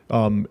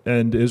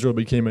 And Israel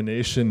became a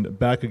nation.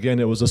 Back again,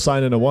 it was a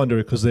sign and a wonder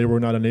because they were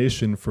not a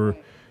nation for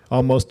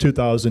almost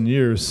 2,000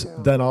 years.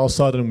 Yeah. Then all of a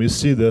sudden we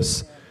see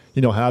this,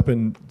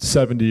 happen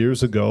 70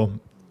 years ago.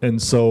 And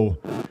so,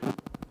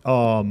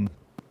 and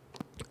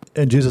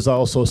Jesus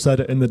also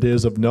said it in the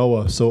days of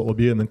Noah, so it will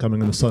be in the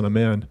coming of the Son of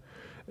Man.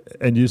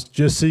 And you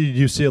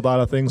see a lot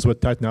of things with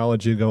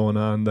technology going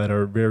on that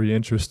are very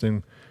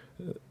interesting.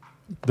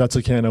 That's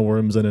a can of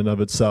worms in and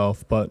of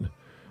itself, but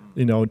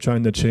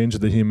trying to change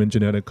the human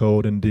genetic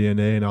code and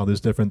DNA and all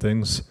these different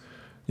things.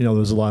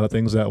 There's a lot of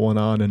things that went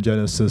on in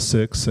Genesis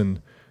 6,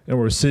 and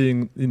we're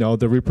seeing,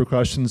 the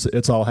repercussions.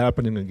 It's all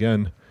happening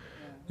again.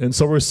 And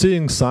so we're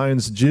seeing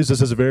signs.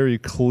 Jesus is very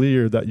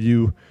clear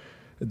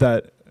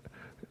that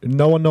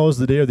no one knows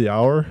the day or the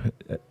hour,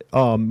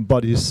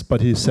 but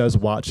he says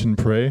watch and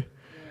pray.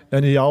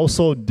 And he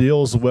also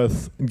deals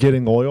with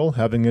getting oil,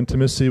 having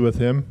intimacy with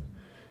him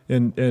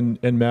in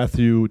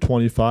Matthew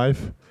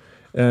 25.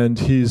 And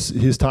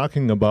he's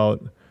talking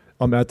about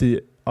at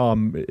the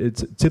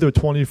it's either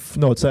 20,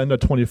 no, it's the end of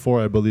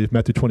 24, I believe,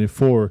 Matthew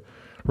 24,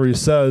 where he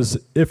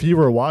says, if you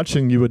were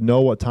watching, you would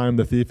know what time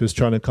the thief is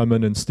trying to come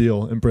in and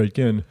steal and break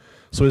in.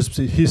 So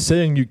he's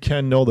saying you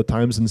can know the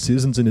times and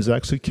seasons, and he's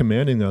actually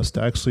commanding us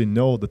to actually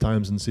know the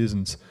times and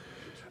seasons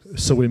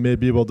so we may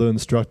be able to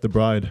instruct the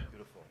bride.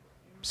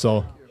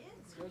 So.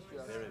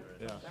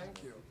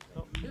 Thank you.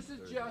 This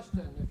is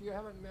Justin. If you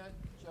haven't met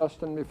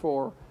Justin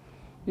before,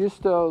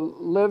 used to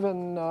live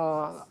in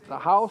the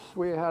house.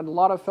 We had a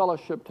lot of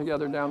fellowship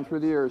together down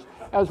through the years,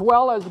 as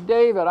well as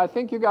David. I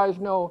think you guys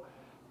know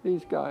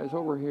these guys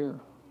over here.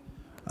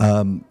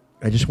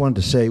 I just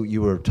wanted to say,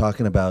 you were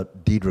talking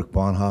about Dietrich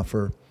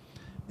Bonhoeffer,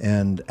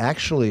 and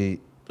actually,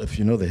 if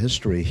you know the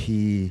history,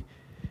 he,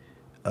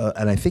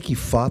 and I think he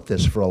fought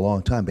this for a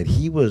long time, but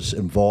he was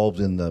involved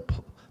in the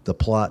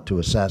plot to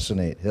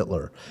assassinate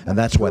Hitler, and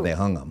that's why they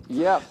hung him.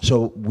 Yeah.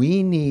 So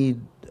we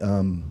need.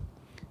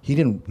 He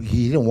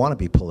didn't want to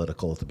be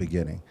political at the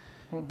beginning,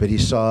 but he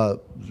saw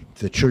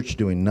the church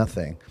doing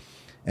nothing,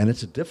 and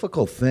it's a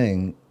difficult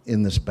thing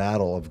in this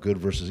battle of good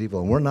versus evil.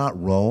 And we're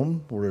not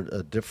Rome; we're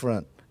a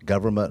different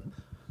government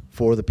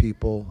for the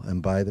people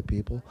and by the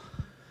people.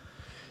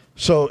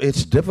 So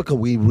it's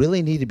difficult. We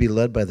really need to be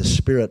led by the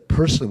Spirit.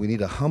 Personally, we need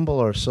to humble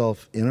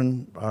ourselves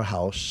in our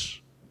house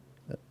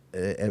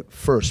at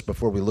first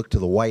before we look to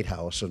the White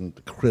House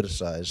and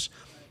criticize.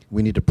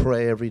 We need to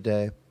pray every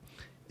day,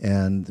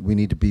 and we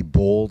need to be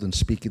bold in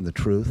speaking the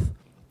truth.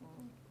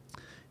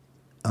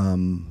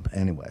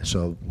 Anyway,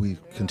 so we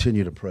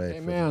continue to pray.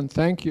 Amen.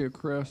 Thank you,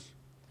 Chris.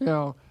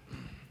 Yeah,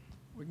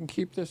 we can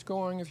keep this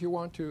going if you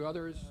want to.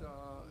 Others,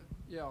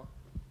 yeah.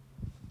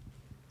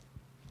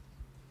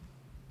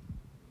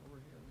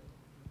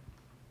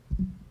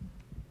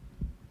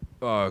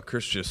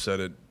 Chris just said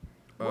it.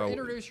 Well,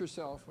 introduce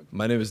yourself.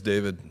 My name is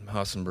David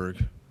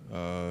Hassenberg,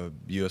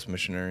 U.S.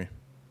 missionary.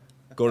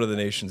 Go to the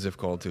nations if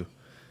called to.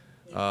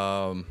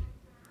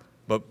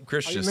 But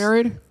Chris Are just... you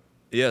married?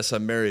 Yes,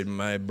 I'm married.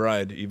 My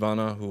bride,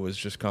 Ivana, who was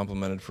just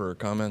complimented for her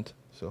comment.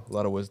 So a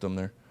lot of wisdom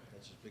there.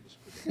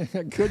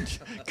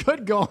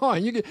 Good go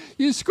on.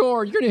 You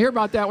scored. You're going to hear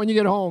about that when you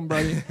get home,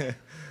 buddy.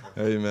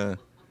 Amen.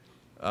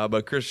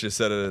 But Chris just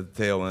said at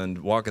the tail end,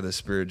 walk of the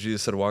Spirit.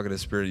 Jesus said, walk of the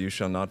Spirit, you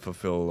shall not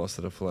fulfill the lust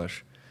of the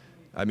flesh.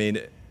 I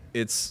mean,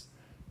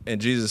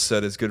 and Jesus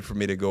said, it's good for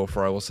me to go,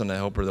 for I will send a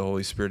helper, the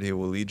Holy Spirit. He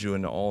will lead you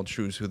into all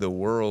truths, who the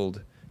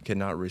world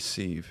cannot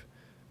receive.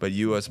 But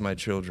you as my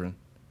children,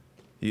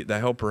 the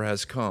helper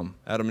has come.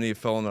 Adam and Eve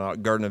fell in the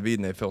Garden of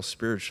Eden. They fell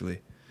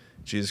spiritually.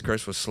 Jesus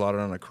Christ was slaughtered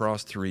on a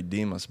cross to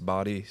redeem us,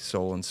 body,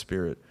 soul, and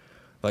spirit.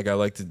 Like I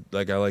like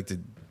to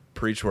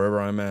preach wherever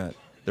I'm at.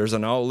 There's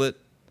an outlet.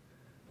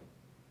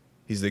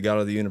 He's the God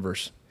of the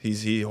universe.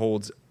 He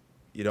holds,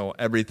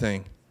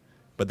 everything.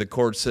 But the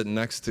cord's sitting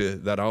next to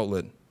that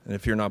outlet. And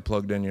if you're not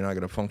plugged in, you're not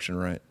going to function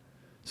right.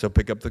 So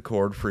pick up the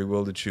cord, free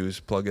will to choose,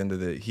 plug into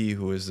He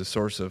who is the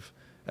source of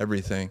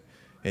everything,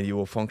 and you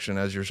will function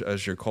as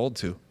you're called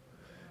to.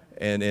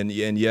 And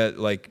yet,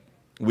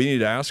 we need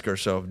to ask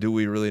ourselves, do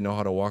we really know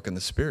how to walk in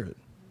the Spirit?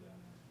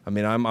 I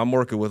mean, I'm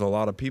working with a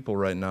lot of people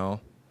right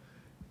now,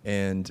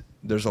 and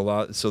there's a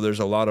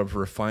lot of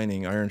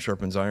refining. Iron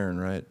sharpens iron,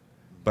 right?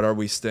 But are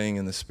we staying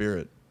in the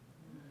Spirit?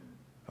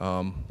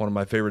 One of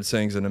my favorite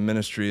sayings in the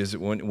ministry is that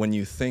when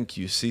you think,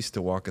 you cease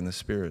to walk in the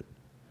Spirit.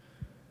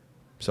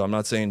 So I'm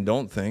not saying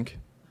don't think,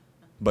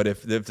 but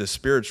if the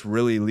Spirit's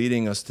really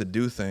leading us to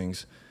do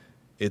things,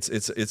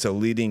 it's a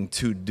leading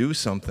to do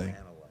something.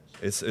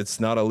 It's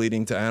not a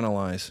leading to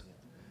analyze.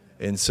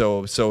 And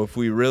so if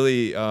we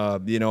really,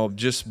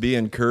 just be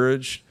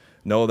encouraged,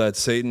 know that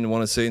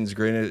one of Satan's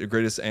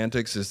greatest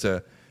antics is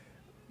to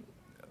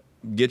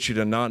get you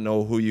to not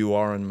know who you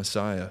are in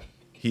Messiah.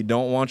 He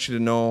don't want you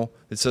to know.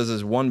 It says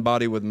there's one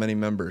body with many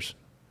members,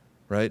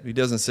 right? He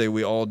doesn't say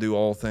we all do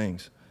all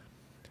things.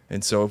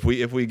 And so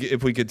if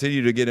we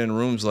continue to get in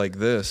rooms like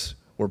this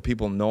where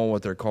people know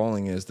what their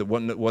calling is, that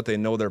what they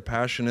know their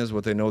passion is,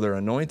 what they know their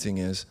anointing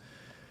is,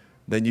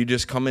 then you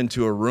just come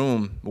into a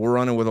room. We're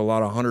running with a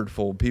lot of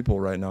 100-fold people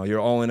right now. You're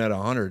all in at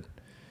 100.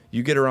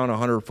 You get around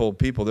 100-fold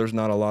people, there's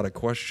not a lot of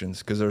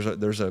questions because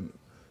there's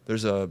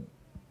a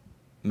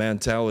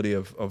mentality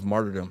of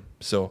martyrdom.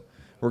 So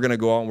we're going to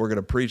go out and we're going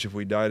to preach. If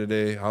we die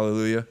today,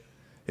 hallelujah.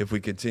 If we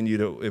continue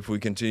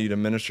to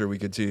minister, we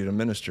continue to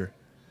minister.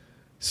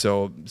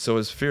 So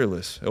it's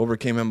fearless.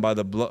 Overcame him by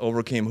the blood.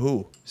 Overcame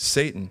who?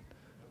 Satan,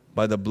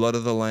 by the blood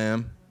of the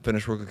Lamb.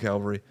 Finished work of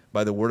Calvary.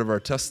 By the word of our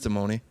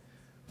testimony.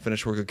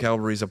 Finished work of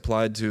Calvary is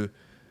applied to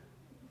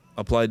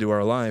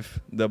our life.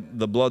 The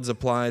blood's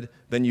applied.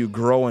 Then you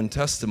grow in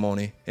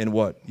testimony in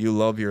what? You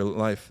love your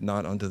life,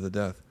 not unto the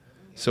death.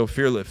 So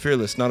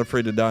fearless, not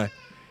afraid to die.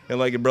 And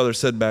like your brother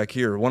said back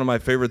here, one of my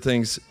favorite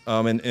things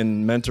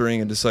in mentoring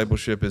and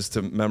discipleship is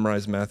to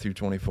memorize Matthew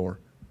 24.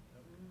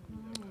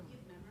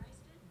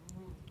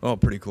 Oh,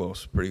 pretty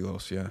close,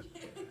 yeah.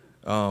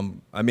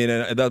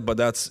 But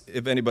that's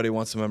if anybody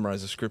wants to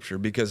memorize the scripture,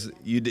 because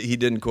he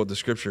didn't quote the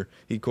scripture.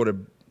 He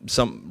quoted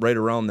some right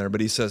around there,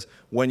 but he says,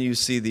 when you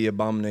see the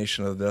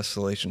abomination of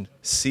desolation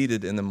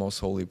seated in the most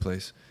holy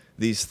place,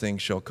 these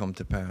things shall come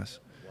to pass.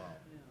 Wow.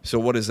 So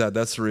what is that?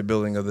 That's the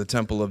rebuilding of the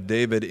temple of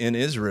David in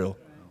Israel.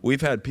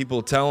 We've had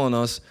people telling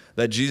us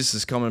that Jesus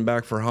is coming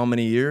back for how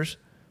many years,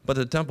 but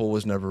the temple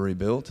was never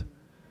rebuilt.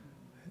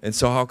 And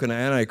so how can an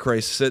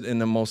Antichrist sit in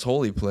the most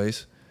holy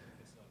place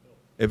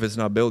if it's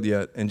not built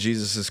yet, and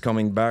Jesus is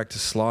coming back to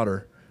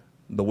slaughter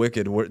the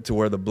wicked to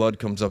where the blood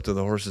comes up to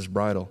the horse's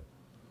bridle?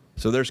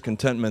 So there's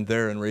contentment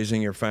there in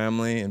raising your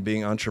family and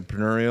being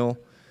entrepreneurial,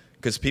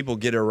 because people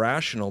get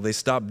irrational. They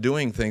stop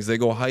doing things. They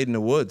go hide in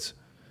the woods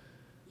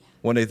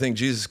when they think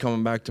Jesus is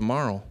coming back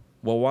tomorrow.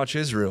 Well, watch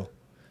Israel.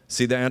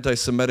 See, the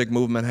anti-Semitic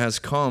movement has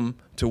come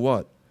to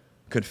what?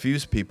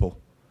 Confuse people.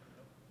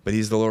 But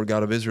he's the Lord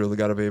God of Israel, the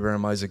God of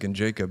Abraham, Isaac, and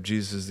Jacob.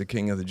 Jesus is the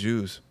King of the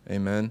Jews.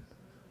 Amen.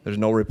 There's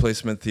no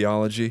replacement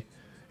theology.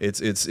 It's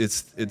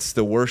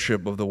the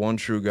worship of the one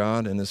true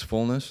God in his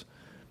fullness.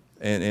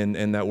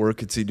 And that we're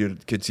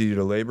continue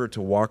to labor,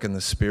 to walk in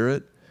the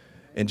Spirit,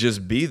 and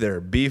just be there.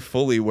 Be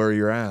fully where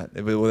you're at,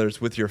 whether it's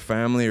with your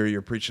family or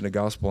you're preaching the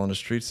gospel on the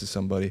streets to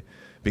somebody,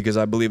 because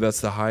I believe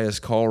that's the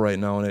highest call right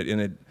now,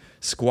 and it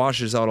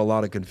squashes out a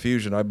lot of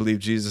confusion. I believe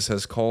Jesus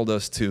has called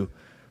us to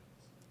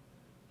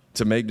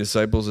make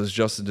disciples, as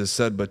Justin just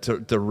said, but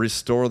to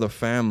restore the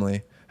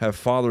family, have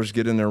fathers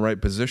get in their right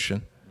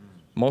position.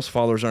 Most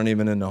fathers aren't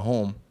even in the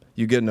home.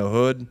 You get in the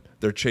hood,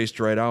 they're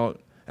chased right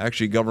out.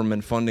 Actually,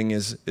 government funding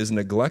is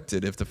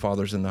neglected if the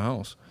father's in the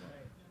house.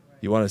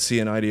 You want to see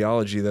an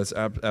ideology that's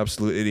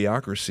absolute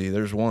idiocracy.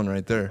 There's one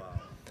right there.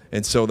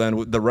 And so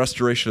then the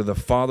restoration of the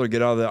father,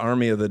 get out of the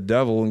army of the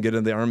devil and get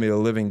in the army of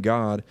the living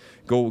God.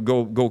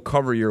 Go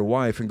cover your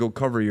wife and go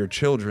cover your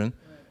children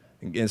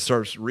and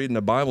start reading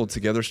the Bible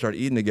together, start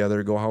eating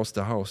together, go house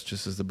to house,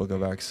 just as the book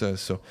of Acts says.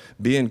 So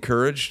be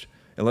encouraged.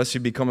 Unless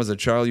you become as a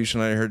child, you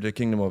shall not inherit the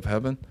kingdom of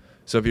heaven.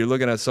 So if you're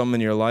looking at something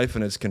in your life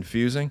and it's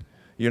confusing,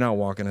 you're not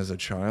walking as a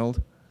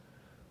child.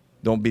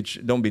 Don't be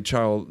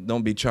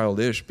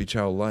childish, be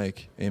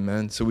childlike.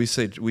 Amen. So we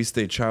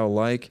stay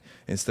childlike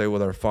and stay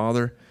with our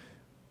Father.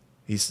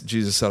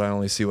 Jesus said, I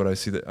only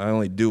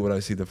do what I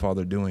see the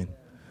Father doing.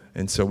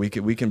 And so we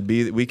can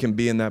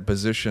be in that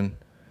position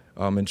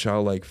in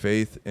childlike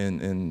faith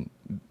and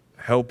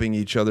helping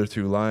each other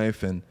through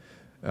life and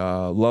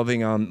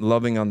loving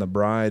on the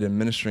bride and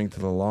ministering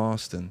to the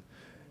lost and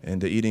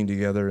to eating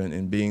together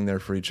and being there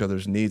for each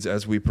other's needs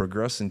as we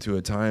progress into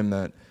a time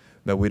that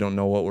we don't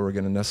know what we're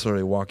going to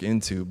necessarily walk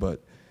into.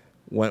 But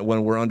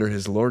when we're under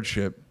his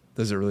lordship,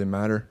 does it really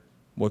matter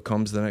what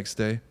comes the next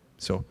day?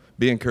 So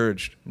be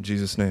encouraged. In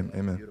Jesus' name,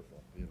 amen.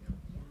 Beautiful.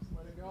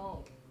 Way to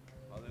go.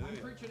 I'm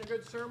preaching a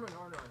good sermon,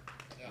 aren't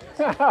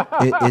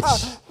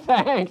I?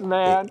 Thanks,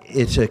 man.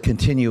 It's a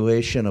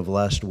continuation of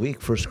last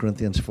week, 1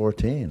 Corinthians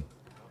 14.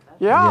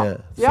 Yeah.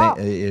 We and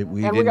didn't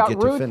we got get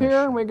Ruth to finish.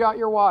 here, and we got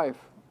your wife.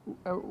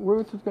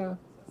 Ruth is going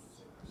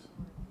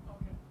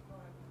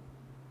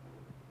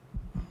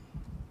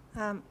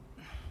to...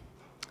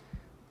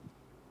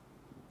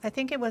 I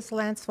think it was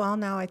Lance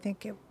Wallnow. I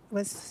think it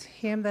was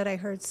him that I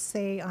heard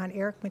say on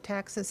Eric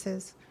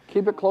Metaxas's...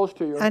 Keep it close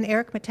to you. On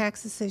Eric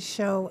Metaxas's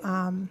show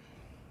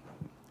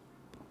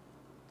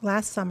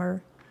last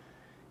summer,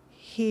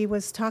 he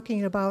was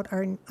talking about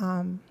our...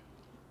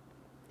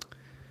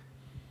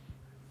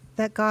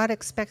 that God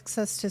expects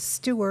us to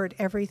steward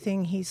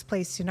everything he's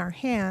placed in our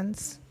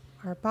hands,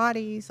 our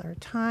bodies, our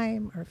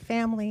time, our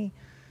family,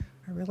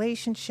 our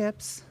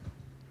relationships.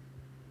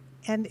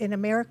 And in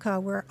America,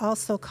 we're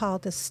also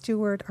called to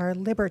steward our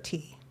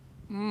liberty.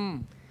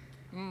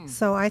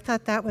 So I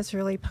thought that was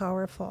really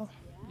powerful.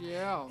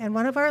 Yeah. And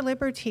one of our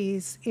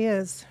liberties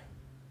is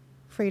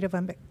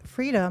freedom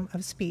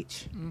of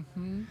speech.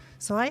 Mm-hmm.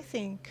 So I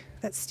think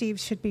that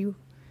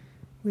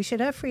we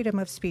should have freedom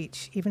of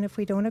speech, even if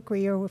we don't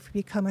agree or if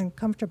we become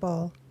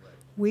uncomfortable.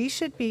 we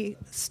should be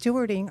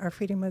stewarding our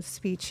freedom of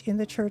speech in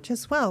the church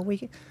as well.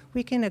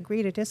 We can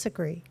agree to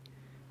disagree,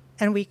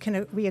 and we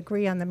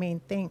agree on the main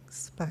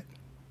things. But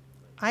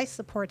I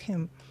support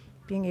him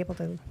being able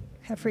to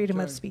have freedom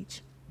of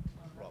speech.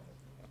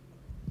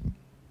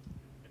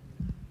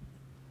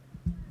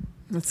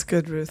 That's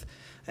good, Ruth.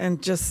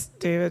 And just,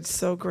 David,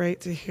 so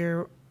great to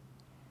hear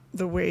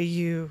the way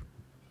you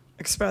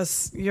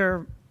express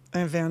your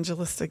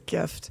evangelistic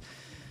gift.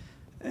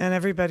 And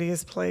everybody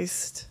is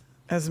placed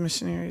as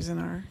missionaries in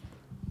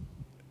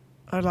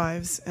our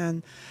lives.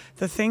 And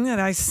the thing that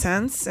I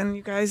sense, and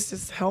you guys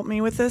just help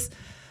me with this,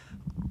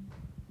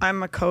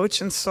 I'm a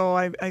coach, and so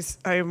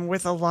I'm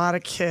with a lot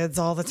of kids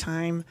all the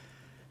time.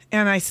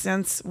 And I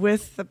sense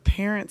with the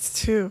parents,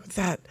 too,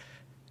 that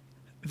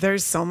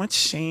there's so much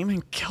shame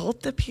and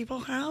guilt that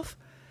people have.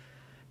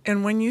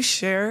 And when you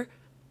share,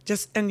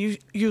 and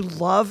you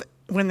love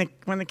when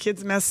the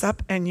kids mess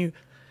up, and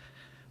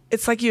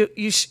it's like you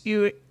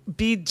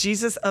be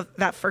Jesus of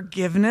that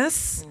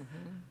forgiveness. Mm-hmm.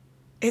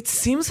 It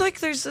seems like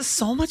there's just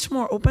so much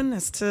more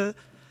openness to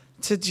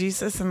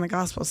Jesus and the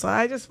gospel. So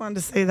I just wanted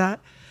to say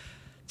that.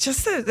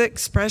 Just the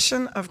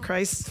expression of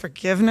Christ's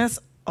forgiveness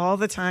all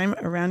the time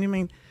around you. I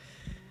mean,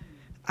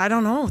 I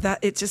don't know, that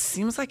it just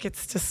seems like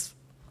it's just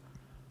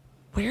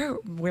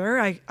where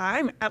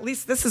I'm, at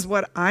least this is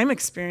what I'm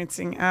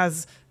experiencing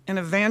as an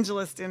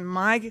evangelist in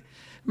my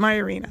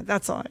arena.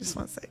 That's all I just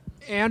want to say.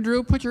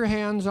 Andrew, put your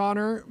hands on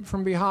her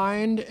from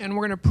behind, and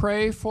we're going to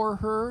pray for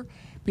her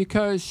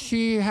because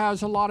she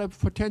has a lot of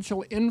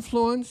potential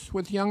influence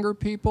with younger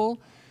people.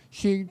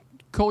 She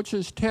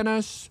coaches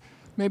tennis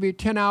maybe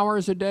 10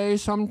 hours a day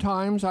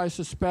sometimes, I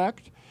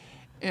suspect,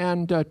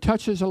 and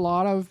touches a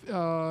lot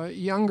of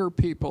younger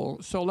people.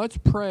 So let's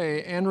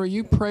pray. Andrew,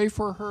 you pray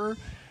for her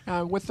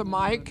with the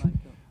mic,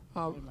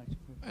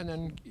 and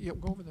then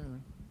go over there.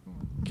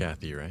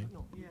 Kathy, right?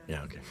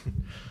 Yeah, okay.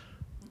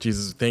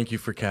 Jesus, thank you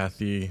for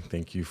Kathy.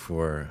 Thank you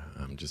for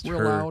just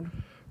her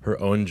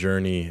own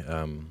journey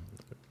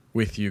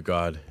with you,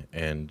 God,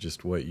 and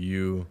just what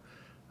you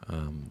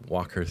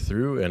walk her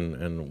through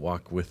and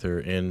walk with her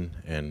in,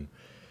 and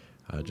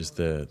just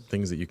the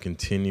things that you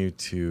continue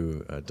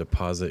to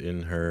deposit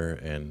in her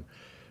and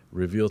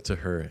reveal to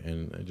her.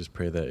 And I just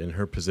pray that in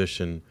her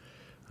position,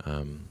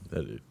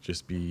 that it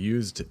just be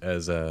used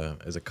as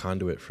a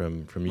conduit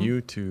from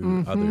you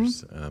to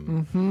others,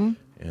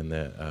 and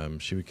that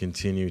she would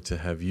continue to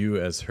have you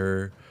as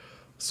her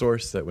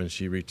source, that when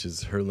she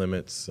reaches her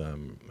limits,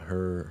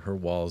 her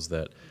walls,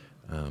 that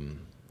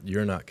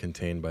you're not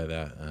contained by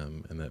that,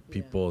 and that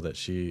people that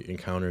she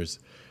encounters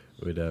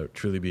would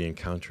truly be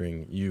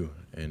encountering you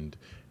and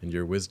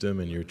your wisdom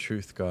and your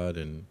truth, God,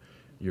 and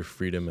your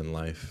freedom and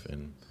life.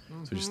 And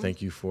so just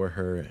thank you for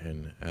her,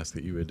 and ask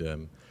that you would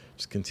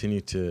just continue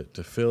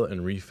to fill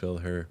and refill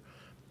her.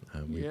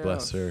 We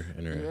bless her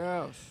and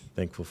are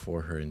thankful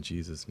for her in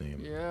Jesus'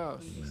 name.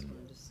 Yes.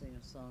 Amen.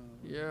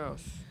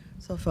 Yes.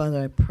 So,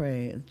 Father, I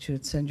pray that you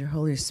would send your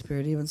Holy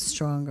Spirit even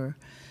stronger.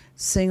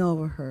 Sing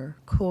over her.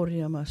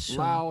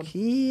 Loud.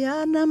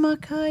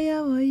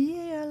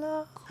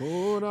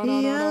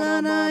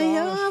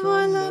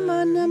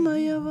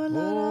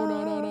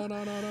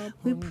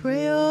 We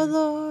pray, oh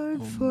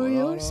Lord, for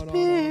your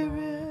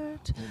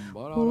Spirit.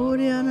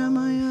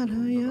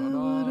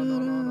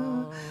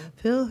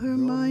 Fill her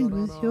mind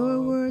with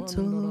your words,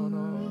 oh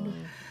Lord.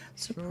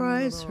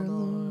 Surprise her,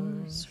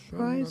 Lord.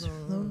 Surprise her,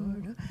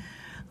 Lord.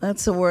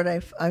 That's the word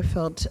I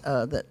felt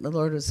that the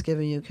Lord was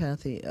giving you,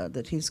 Kathy,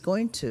 that he's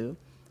going to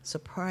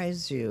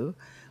surprise you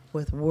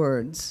with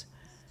words,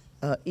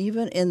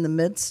 even in the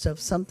midst of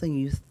something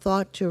you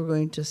thought you were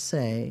going to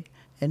say,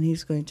 and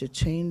he's going to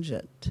change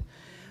it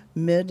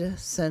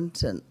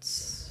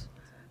mid-sentence.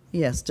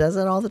 Yes, does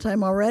it all the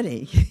time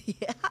already.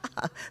 Yeah,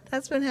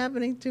 that's been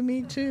happening to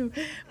me too.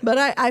 But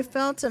I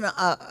felt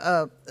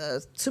a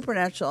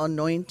supernatural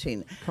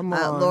anointing. Come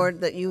on.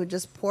 Lord, that you would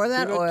just pour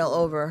that oil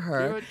over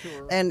her.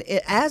 And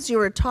as you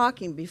were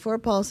talking, before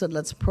Paul said,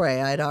 let's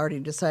pray, I had already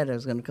decided I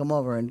was going to come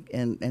over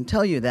and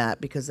tell you that,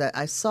 because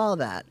I saw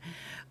that.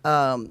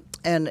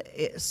 And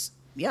it's,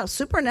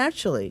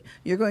 supernaturally,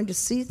 you're going to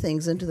see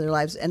things into their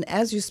lives. And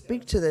as you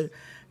speak to the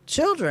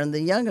children,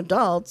 the young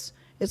adults,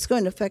 it's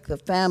going to affect the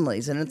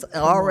families, and it's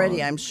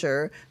already, I'm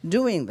sure,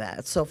 doing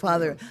that. So,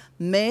 Father,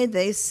 may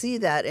they see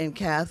that in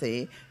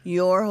Kathy,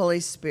 your Holy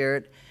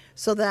Spirit,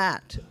 so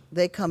that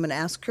they come and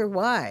ask her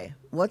why,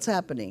 what's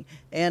happening,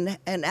 and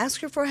ask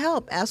her for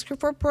help, ask her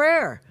for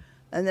prayer,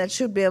 and that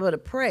she'll be able to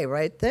pray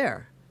right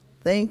there.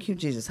 Thank you,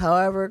 Jesus.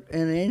 However,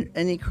 in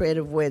any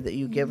creative way that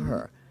you give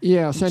her.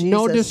 Yes, and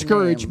no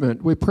discouragement.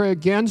 Name. We pray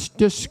against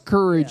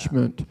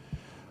discouragement.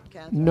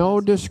 Yeah.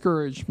 No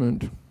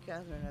discouragement.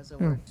 Catherine has a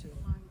word too.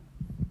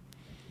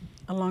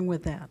 Along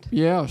with that,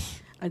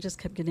 yes, I just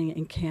kept getting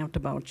encamped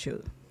about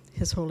you.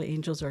 His holy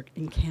angels are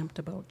encamped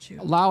about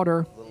you.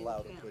 Louder.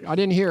 I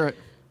didn't hear it.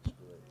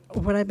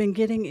 What I've been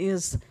getting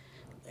is,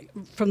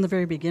 from the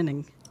very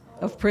beginning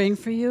of praying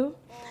for you,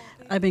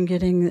 I've been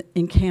getting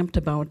encamped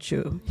about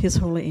you. His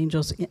holy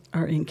angels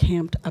are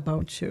encamped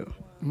about you.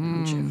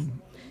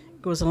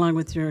 goes along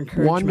with your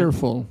encouragement.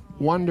 Wonderful,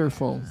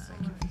 wonderful.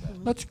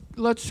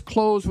 Let's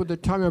close with a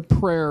time of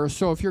prayer.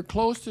 So if you're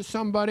close to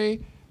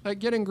somebody,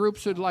 get in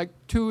groups of like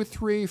 2,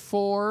 3,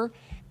 4,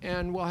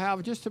 and we'll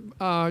have just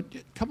a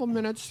couple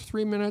minutes,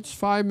 3 minutes,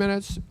 5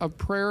 minutes of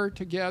prayer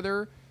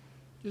together.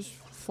 Just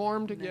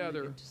form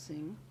together. To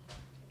sing.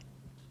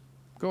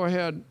 Go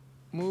ahead.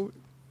 Move.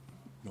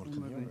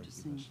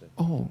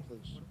 Oh.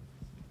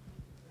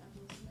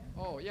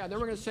 Oh, yeah, then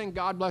we're going to sing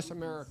God Bless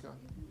America.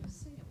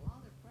 Sing it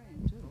while they're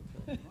praying, too.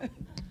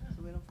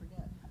 So we don't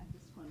forget. I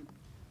just want to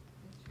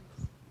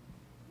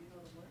you know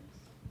the words?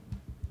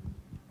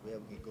 Yeah,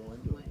 we can go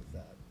into it with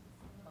that.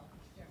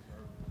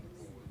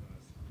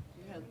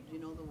 Do you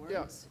know the words?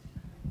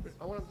 Yeah.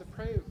 I want them to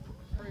pray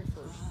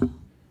first.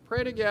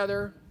 Pray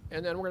together,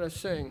 and then we're going to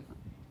sing.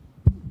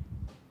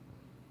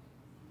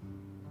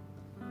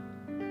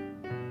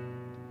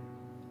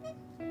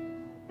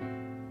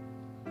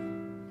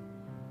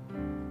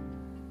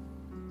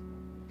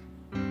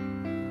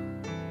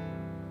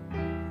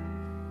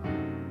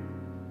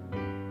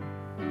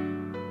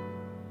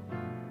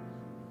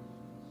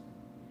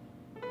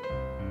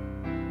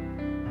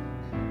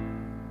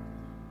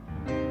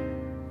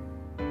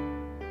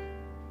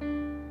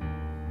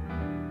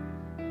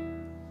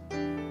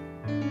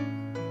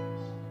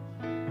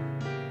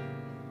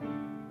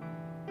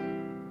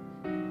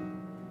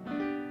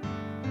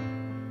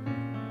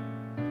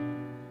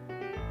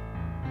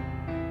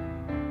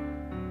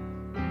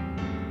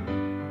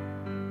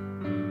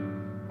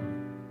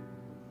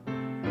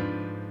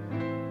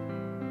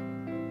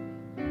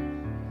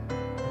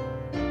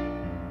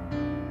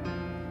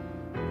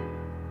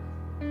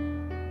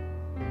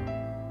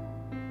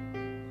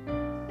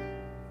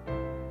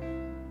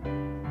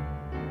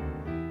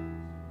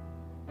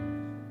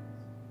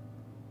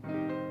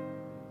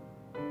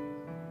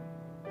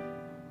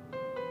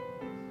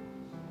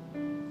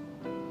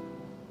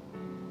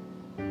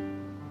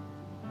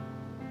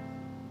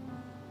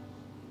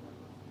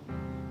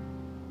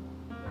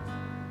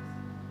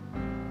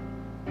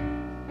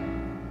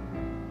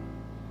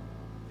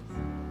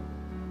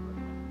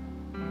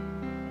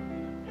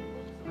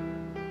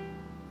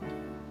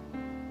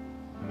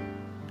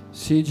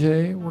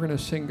 CJ, we're going to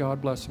sing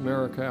God Bless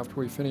America after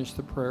we finish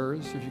the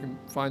prayers, if you can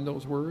find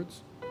those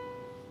words.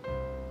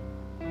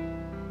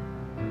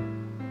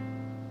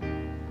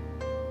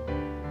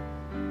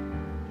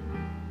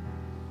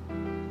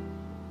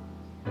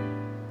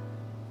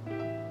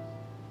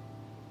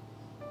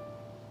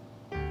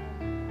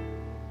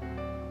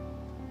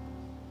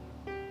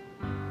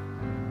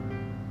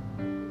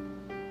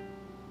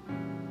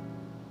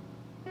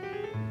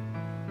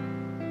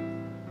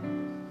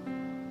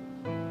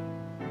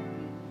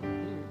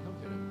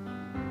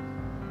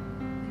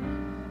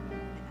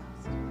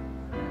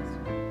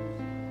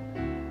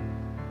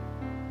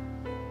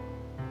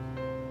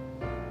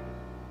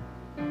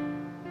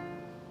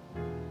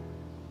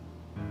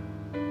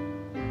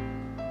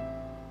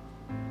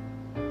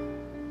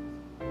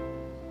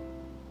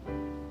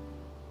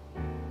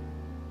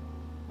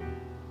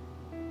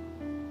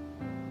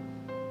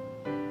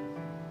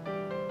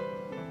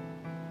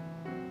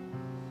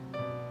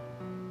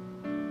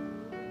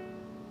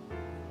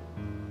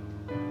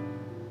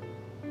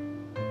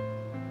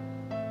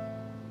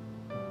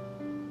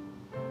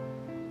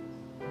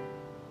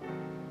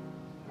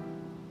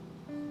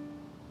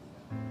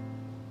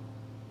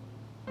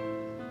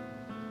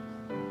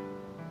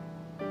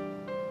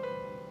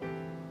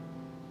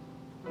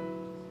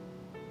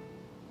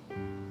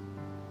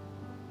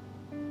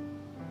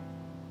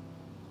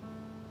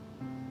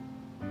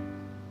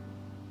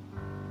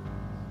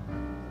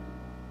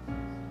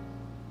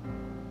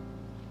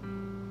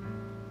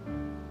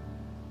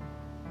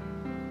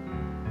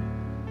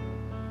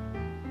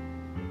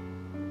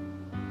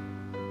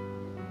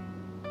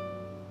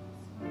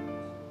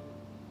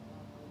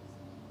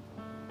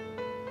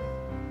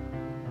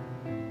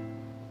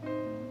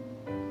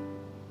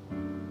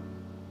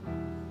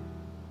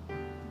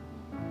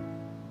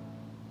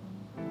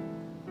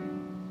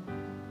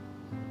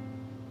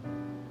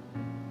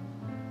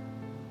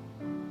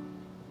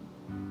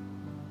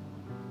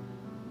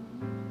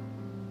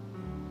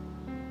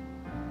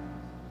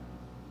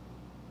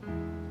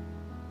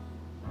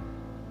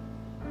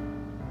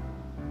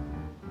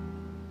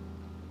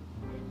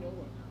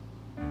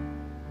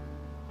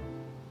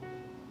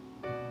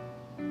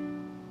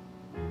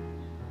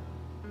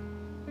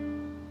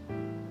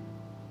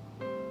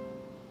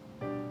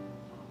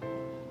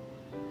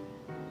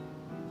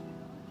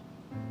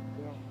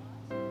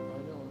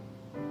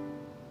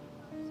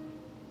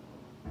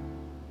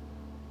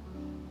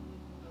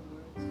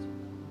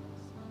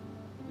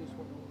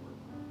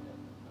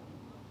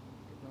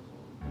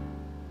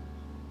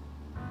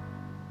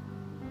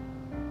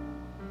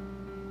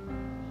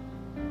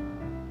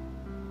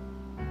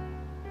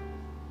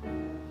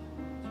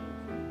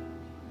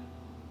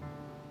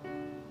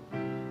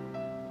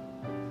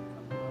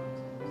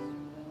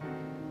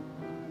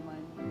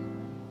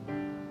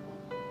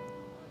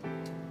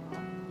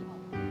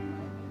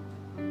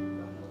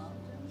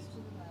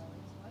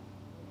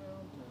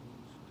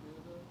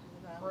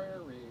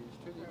 prairies,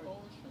 to the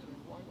ocean,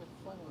 wide with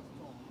foam.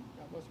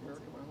 God bless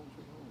America, my home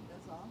sweet home.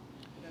 That's all?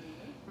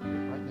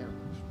 Right now.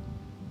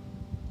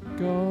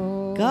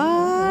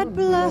 God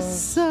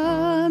bless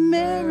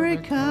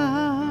America,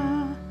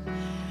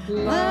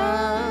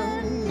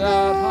 land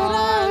that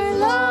I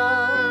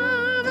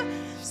love.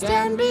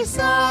 Stand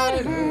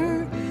beside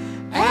her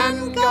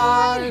and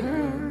guide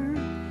her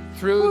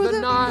through the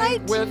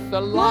night with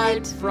the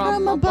light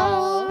from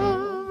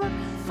above.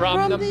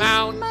 From the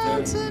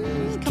mountain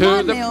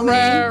to the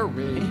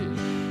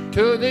prairie,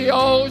 to the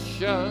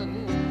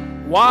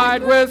ocean,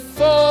 wide with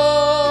foam.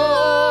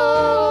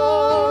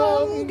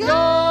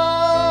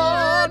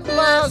 God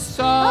bless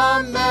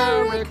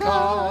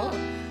America,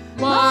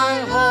 my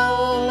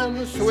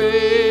home,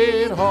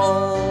 sweet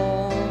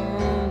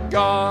home.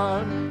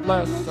 God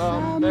bless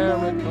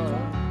America,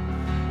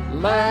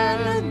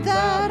 land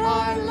that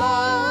I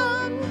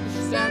love.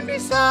 Stand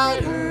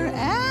beside her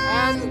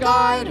and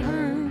guide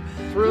her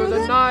through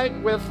the night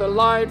with the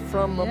light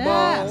from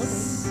above.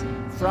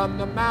 From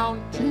the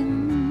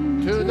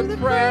mountain to the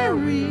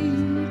prairie,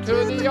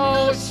 to the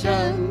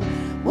ocean,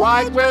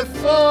 wide with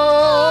foam.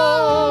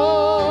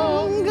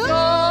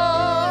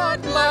 God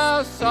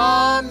bless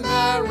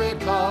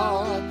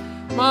America,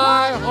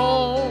 my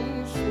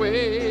home,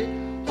 sweet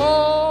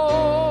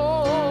home.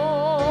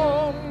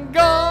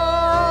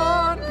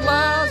 God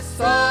bless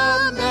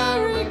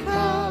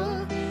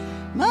America,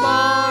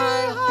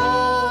 my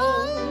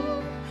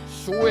home,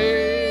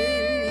 sweet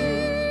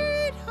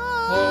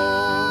home.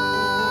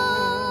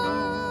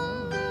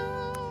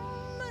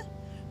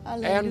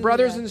 And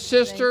brothers and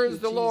sisters,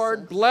 the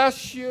Lord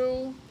bless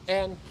you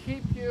and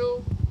keep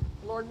you.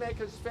 The Lord make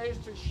his face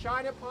to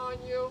shine upon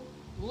you,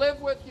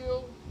 live with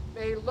you.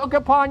 May he look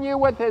upon you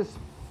with his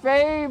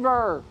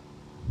favor.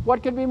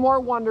 What could be more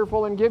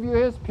wonderful, and give you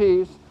his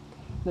peace?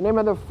 In the name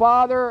of the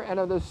Father, and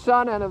of the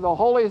Son, and of the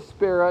Holy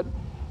Spirit.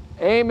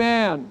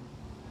 Amen.